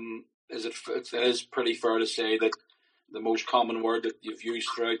 It is pretty fair to say that the most common word that you've used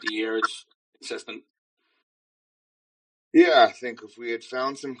throughout the year is consistent? Yeah, I think if we had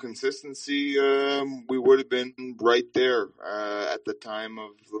found some consistency, we would have been right there at the time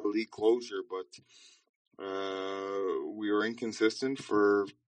of the league closure. But we were inconsistent for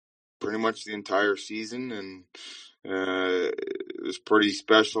pretty much the entire season, and it was pretty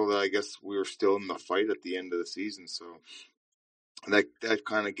special that I guess we were still in the fight at the end of the season. So that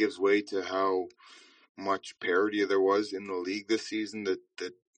kind of gives way to how much parity there was in the league this season, that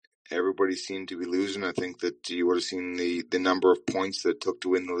everybody seemed to be losing. I think that you would have seen the number of points that it took to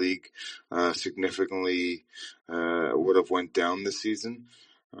win the league significantly would have went down this season.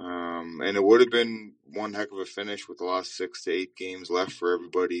 And it would have been one heck of a finish with the last 6 to 8 games left for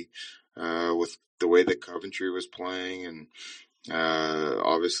everybody, with the way that Coventry was playing. And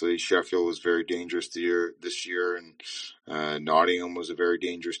obviously Sheffield was very dangerous this year, and Nottingham was a very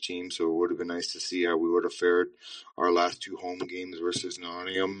dangerous team. So it would have been nice to see how we would have fared our last 2 home games versus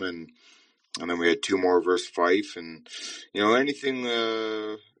Nottingham, and then we had 2 more versus Fife, and anything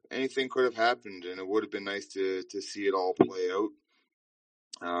could have happened, and it would have been nice to see it all play out.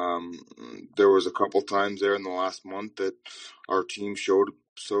 There was a couple times there in the last month that our team showed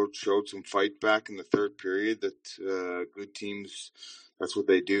some fight back in the third period. That good teams, that's what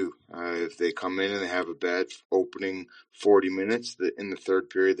they do. If they come in and they have a bad opening 40 minutes, in the third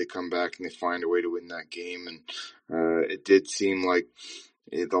period they come back and they find a way to win that game. And it did seem like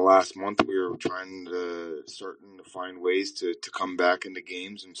the last month we were starting to find ways to come back into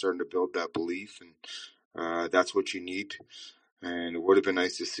games and starting to build that belief, and that's what you need. And it would have been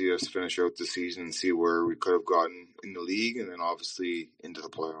nice to see us finish out the season and see where we could have gotten in the league, and then obviously into the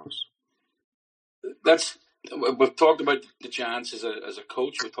playoffs. We've talked about the chance as a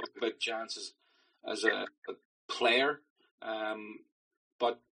coach. We've talked about chances as a player,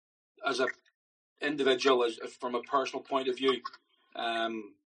 but as an individual, from a personal point of view,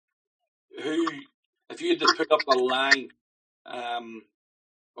 if you had to put up a line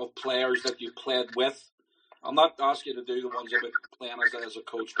of players that you played with. I'm not asking you to do the ones about playing as a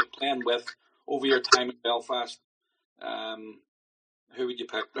coach, but playing with over your time in Belfast. Who would you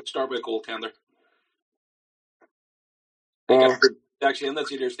pick? Let's start with a goaltender. Actually, and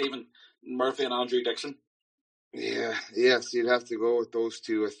that's either Stephen Murphy and Andrew Dixon. Yes, you'd have to go with those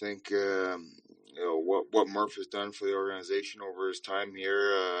two. I think what Murph has done for the organization over his time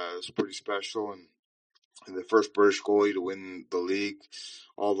here is pretty special, and the first British goalie to win the league,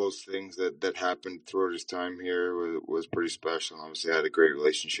 all those things that happened throughout his time here was pretty special. Obviously, I had a great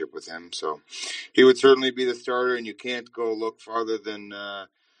relationship with him, so he would certainly be the starter. And you can't go look farther than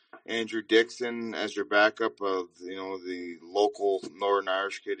Andrew Dixon as your backup of the local Northern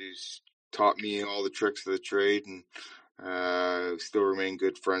Irish kid who's taught me all the tricks of the trade, and still remain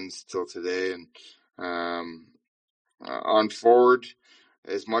good friends till today. And on forward,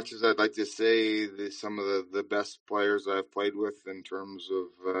 as much as I'd like to say some of the best players I've played with in terms of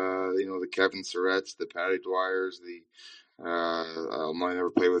the Kevin Surretts, the Paddy Dwyers, I might never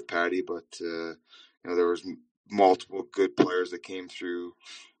play with Paddy, but there was multiple good players that came through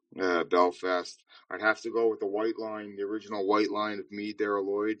Belfast. I'd have to go with the white line, the original white line of me, Darrell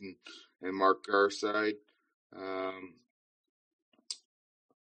Lloyd, and Mark Garside.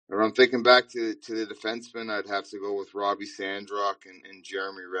 If I'm thinking back to the defensemen, I'd have to go with Robbie Sandrock and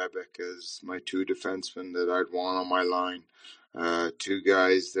Jeremy Rebick as my 2 defensemen that I'd want on my line. 2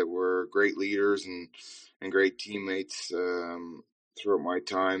 guys that were great leaders and great teammates throughout my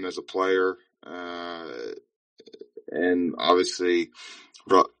time as a player. And obviously,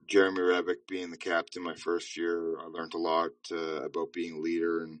 Jeremy Rebick being the captain my first year, I learned a lot about being a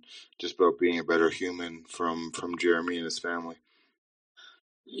leader and just about being a better human from Jeremy and his family.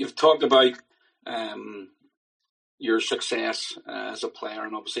 You've talked about your success as a player,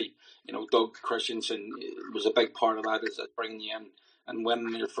 and obviously, Doug Christensen was a big part of that, is bringing you in and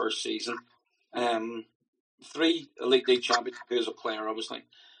winning your first season. 3 Elite League championships as a player, obviously.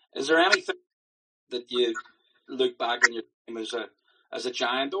 Is there anything that you look back on your time as a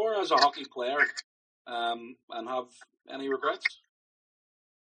Giant or as a hockey player, and have any regrets?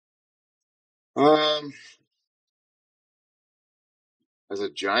 As a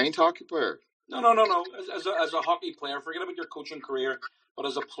Giant hockey player? No. As a hockey player, forget about your coaching career, but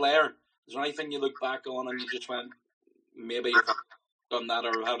as a player, is there anything you look back on and you just went, maybe if I'd done that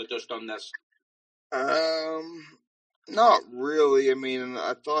or had I just done this? Not really. I mean,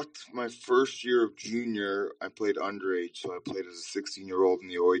 I thought my first year of junior, I played underage, so I played as a 16-year-old in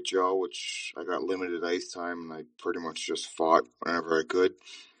the OHL, which I got limited ice time, and I pretty much just fought whenever I could.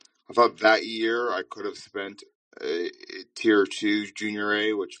 I thought that year I could have spent Tier 2 Junior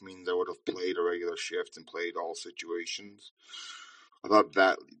A, which means I would have played a regular shift and played all situations. I thought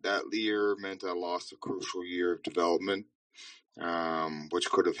that year meant I lost a crucial year of development, which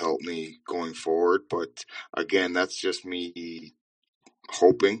could have helped me going forward. But again, that's just me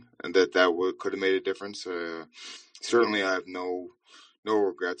hoping that could have made a difference. Certainly, I have no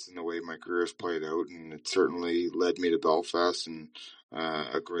regrets in the way my career has played out, and it certainly led me to Belfast and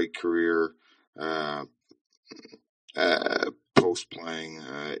a great career post playing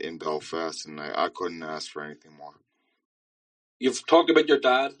in Belfast, and I couldn't ask for anything more. You've talked about your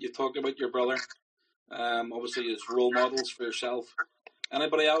dad. You've talked about your brother. Obviously, as role models for yourself.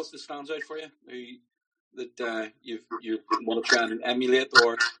 Anybody else that stands out for you that you want to try and emulate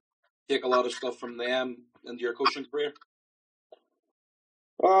or take a lot of stuff from them into your coaching career?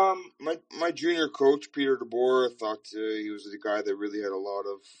 My junior coach, Peter DeBoer, I thought he was the guy that really had a lot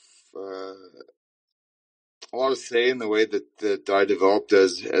of say in the way that I developed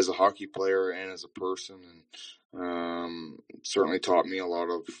as a hockey player and as a person, and certainly taught me a lot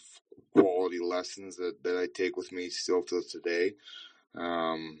of quality lessons that I take with me still to today.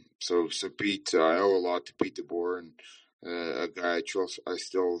 So Pete, I owe a lot to Pete DeBoer, and a guy I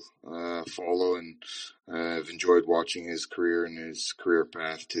still follow, and I've enjoyed watching his career and his career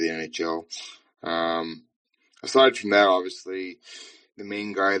path to the NHL. Aside from that, obviously, the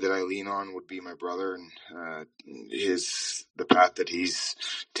main guy that I lean on would be my brother, and the path that he's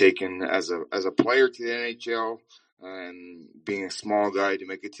taken as a player to the NHL, and being a small guy to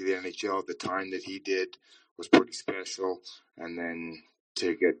make it to the NHL at the time that he did was pretty special. And then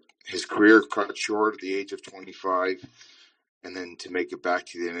to get his career cut short at the age of 25, and then to make it back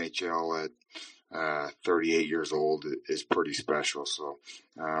to the NHL at 38 years old is pretty special. So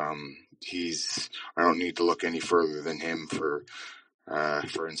I don't need to look any further than him for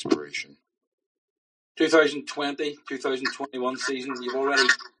inspiration. 2020, 2021 season, you've already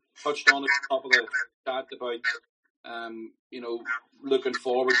touched on at the top of the chat about, looking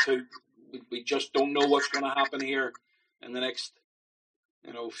forward to. We just don't know what's going to happen here in the next,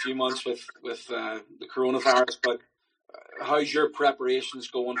 few months with the coronavirus. But how's your preparations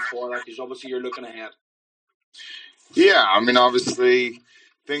going for that? Because obviously you're looking ahead. Yeah, I mean, obviously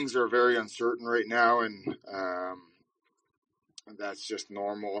things are very uncertain right now, and that's just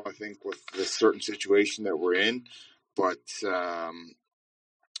normal, I think, with the certain situation that we're in. But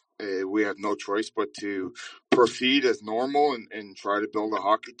we have no choice but to proceed as normal and try to build a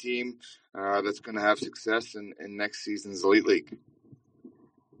hockey team that's going to have success in next season's Elite League.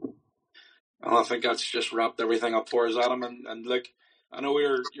 Well, I think that's just wrapped everything up for us, Adam. And look, I know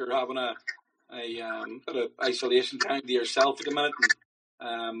you're having a bit of isolation time to yourself at the minute,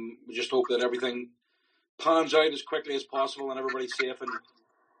 and we just hope that everything pans out as quickly as possible and everybody's safe.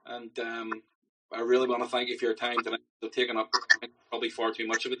 And I really want to thank you for your time tonight. I've taken up probably far too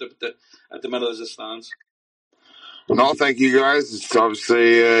much of it at the minute as it stands. No, thank you guys. It's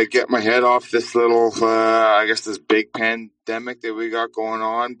obviously get my head off this little, this big pandemic that we got going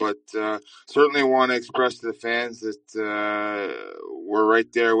on. But certainly want to express to the fans that we're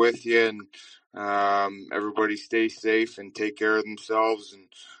right there with you, and everybody stay safe and take care of themselves. And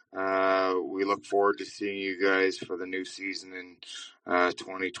we look forward to seeing you guys for the new season in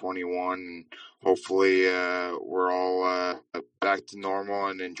 2021. And hopefully we're all back to normal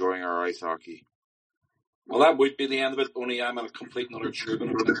and enjoying our ice hockey. Well, that would be the end of it, only I'm on a complete and utter tube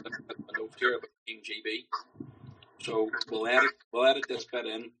and a note here about Team GB. So we'll edit this bit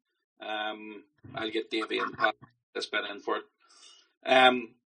in. I'll get Davey and Pat this bit in for it.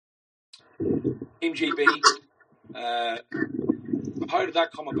 Team GB, how did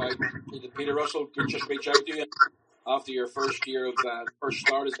that come about? Did Peter Russell just reach out to you after your first year of first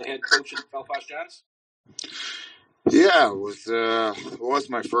start as the head coach of the Belfast Giants? Yeah, it was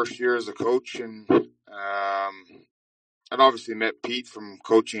my first year as a coach, and I'd obviously met Pete from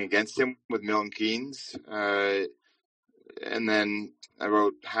coaching against him with Milton Keynes, and then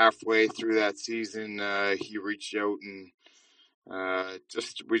about halfway through that season, he reached out and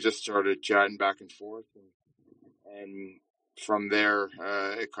we just started chatting back and forth, and from there,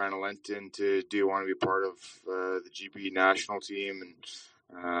 it kind of lent into, do you want to be part of the GB national team? And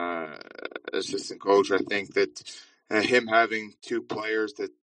assistant coach, I think that him having two players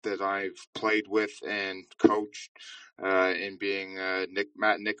that I've played with and coached in being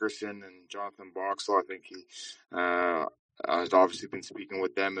Matt Nickerson and Jonathan Boxall, I think he I've obviously been speaking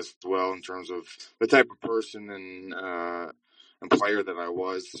with them as well in terms of the type of person and player that I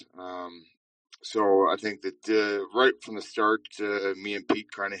was. So I think that right from the start, me and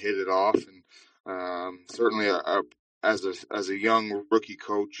Pete kind of hit it off, and certainly as a young rookie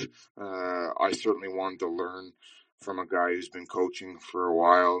coach, I certainly wanted to learn from a guy who's been coaching for a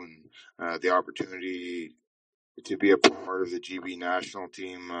while, and the opportunity to be a part of the GB national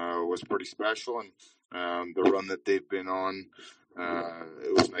team was pretty special, and the run that they've been on,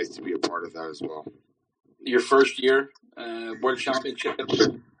 it was nice to be a part of that as well. Your first year, World Championship,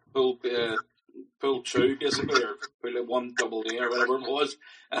 Pool 2, basically, or Pool 1 double A, or whatever it was.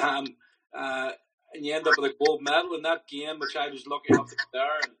 And you end up with a gold medal in that game, which I was lucky enough to be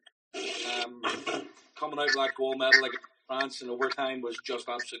there. And coming out with that gold medal against France in overtime was just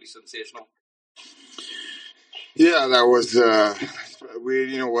absolutely sensational. Yeah, that was, there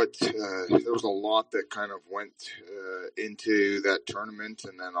was a lot that kind of went into that tournament.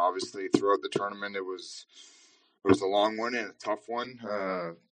 And then obviously throughout the tournament, it was a long one and a tough one,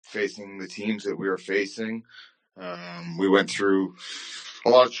 facing the teams that we were facing. We went through a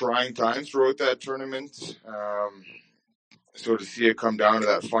lot of trying times throughout that tournament. So to see it come down to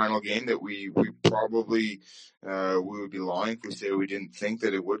that final game, that we probably we would be lying if we say we didn't think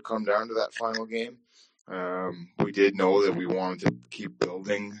that it would come down to that final game. We did know that we wanted to keep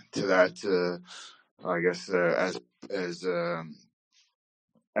building to that. I guess as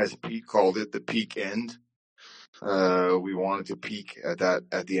Pete called it, the peak end. We wanted to peak at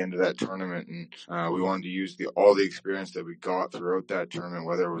the end of that tournament, and we wanted to use all the experience that we got throughout that tournament,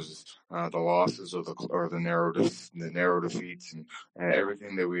 whether it was the losses or the narrow defeats, and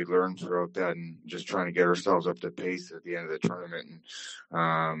everything that we learned throughout that, and just trying to get ourselves up to pace at the end of the tournament.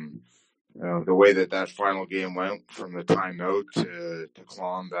 And the way that final game went, from the timeout to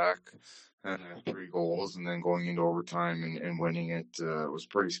clawing back 3 goals and then going into overtime and winning it, was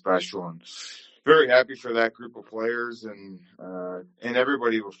pretty special, and very happy for that group of players and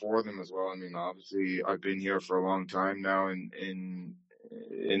everybody before them as well. I mean, obviously I've been here for a long time now in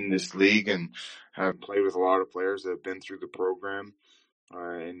this league, and have played with a lot of players that have been through the program,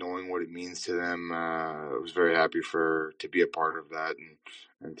 and knowing what it means to them. I was very happy to be a part of that,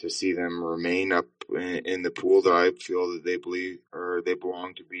 and to see them remain up in the pool that I feel that they believe or they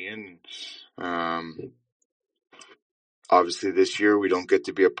belong to be in. Obviously, this year we don't get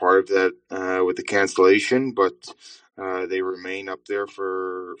to be a part of that with the cancellation, but they remain up there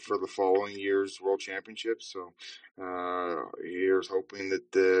for the following year's World Championships. So here's hoping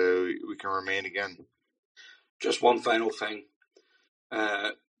that we can remain again. Just one final thing.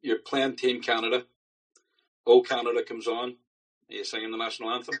 You're playing Team Canada. Oh, Canada comes on. Are you singing the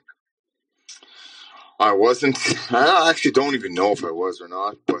national anthem? I wasn't. I actually don't even know if I was or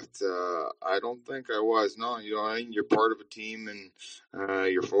not, but I don't think I was. No, you're part of a team, and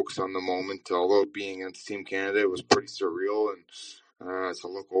you're focused on the moment. Although being against Team Canada, it was pretty surreal, and to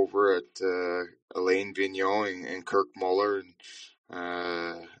look over at Alain Vigneault and Kirk Muller,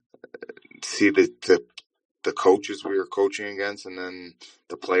 and see the coaches we were coaching against, and then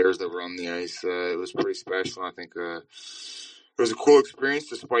the players that were on the ice. It was pretty special. I think it was a cool experience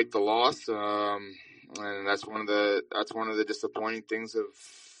despite the loss. And that's one of the disappointing things of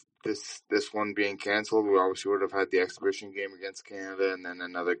this one being canceled. We obviously would have had the exhibition game against Canada, and then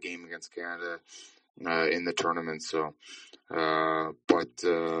another game against Canada in the tournament. So,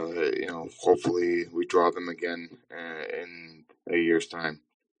 hopefully we draw them again in a year's time.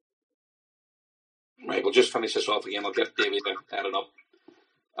 Right, we'll just finish this off again. I'll get David to add it up.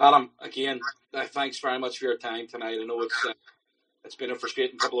 Adam, again, thanks very much for your time tonight. I know it's been a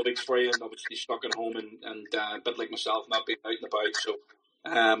frustrating couple of weeks for you, and obviously stuck at home and a bit like myself, not being out and about. So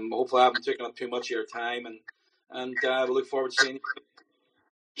hopefully I haven't taken up too much of your time, and we'll look forward to seeing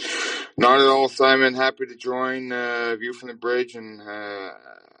you. Not at all, Simon. Happy to join View from the Bridge, and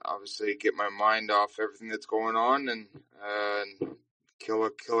obviously get my mind off everything that's going on, and kill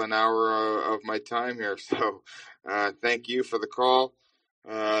an hour of my time here. So thank you for the call.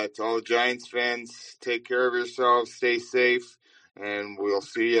 To all the Giants fans, take care of yourselves, stay safe, and we'll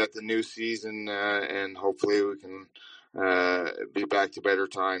see you at the new season, and hopefully we can be back to better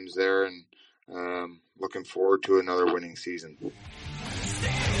times there, and looking forward to another winning season.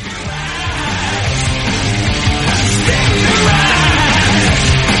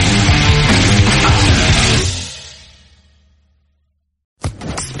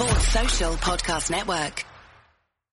 Social Podcast Network.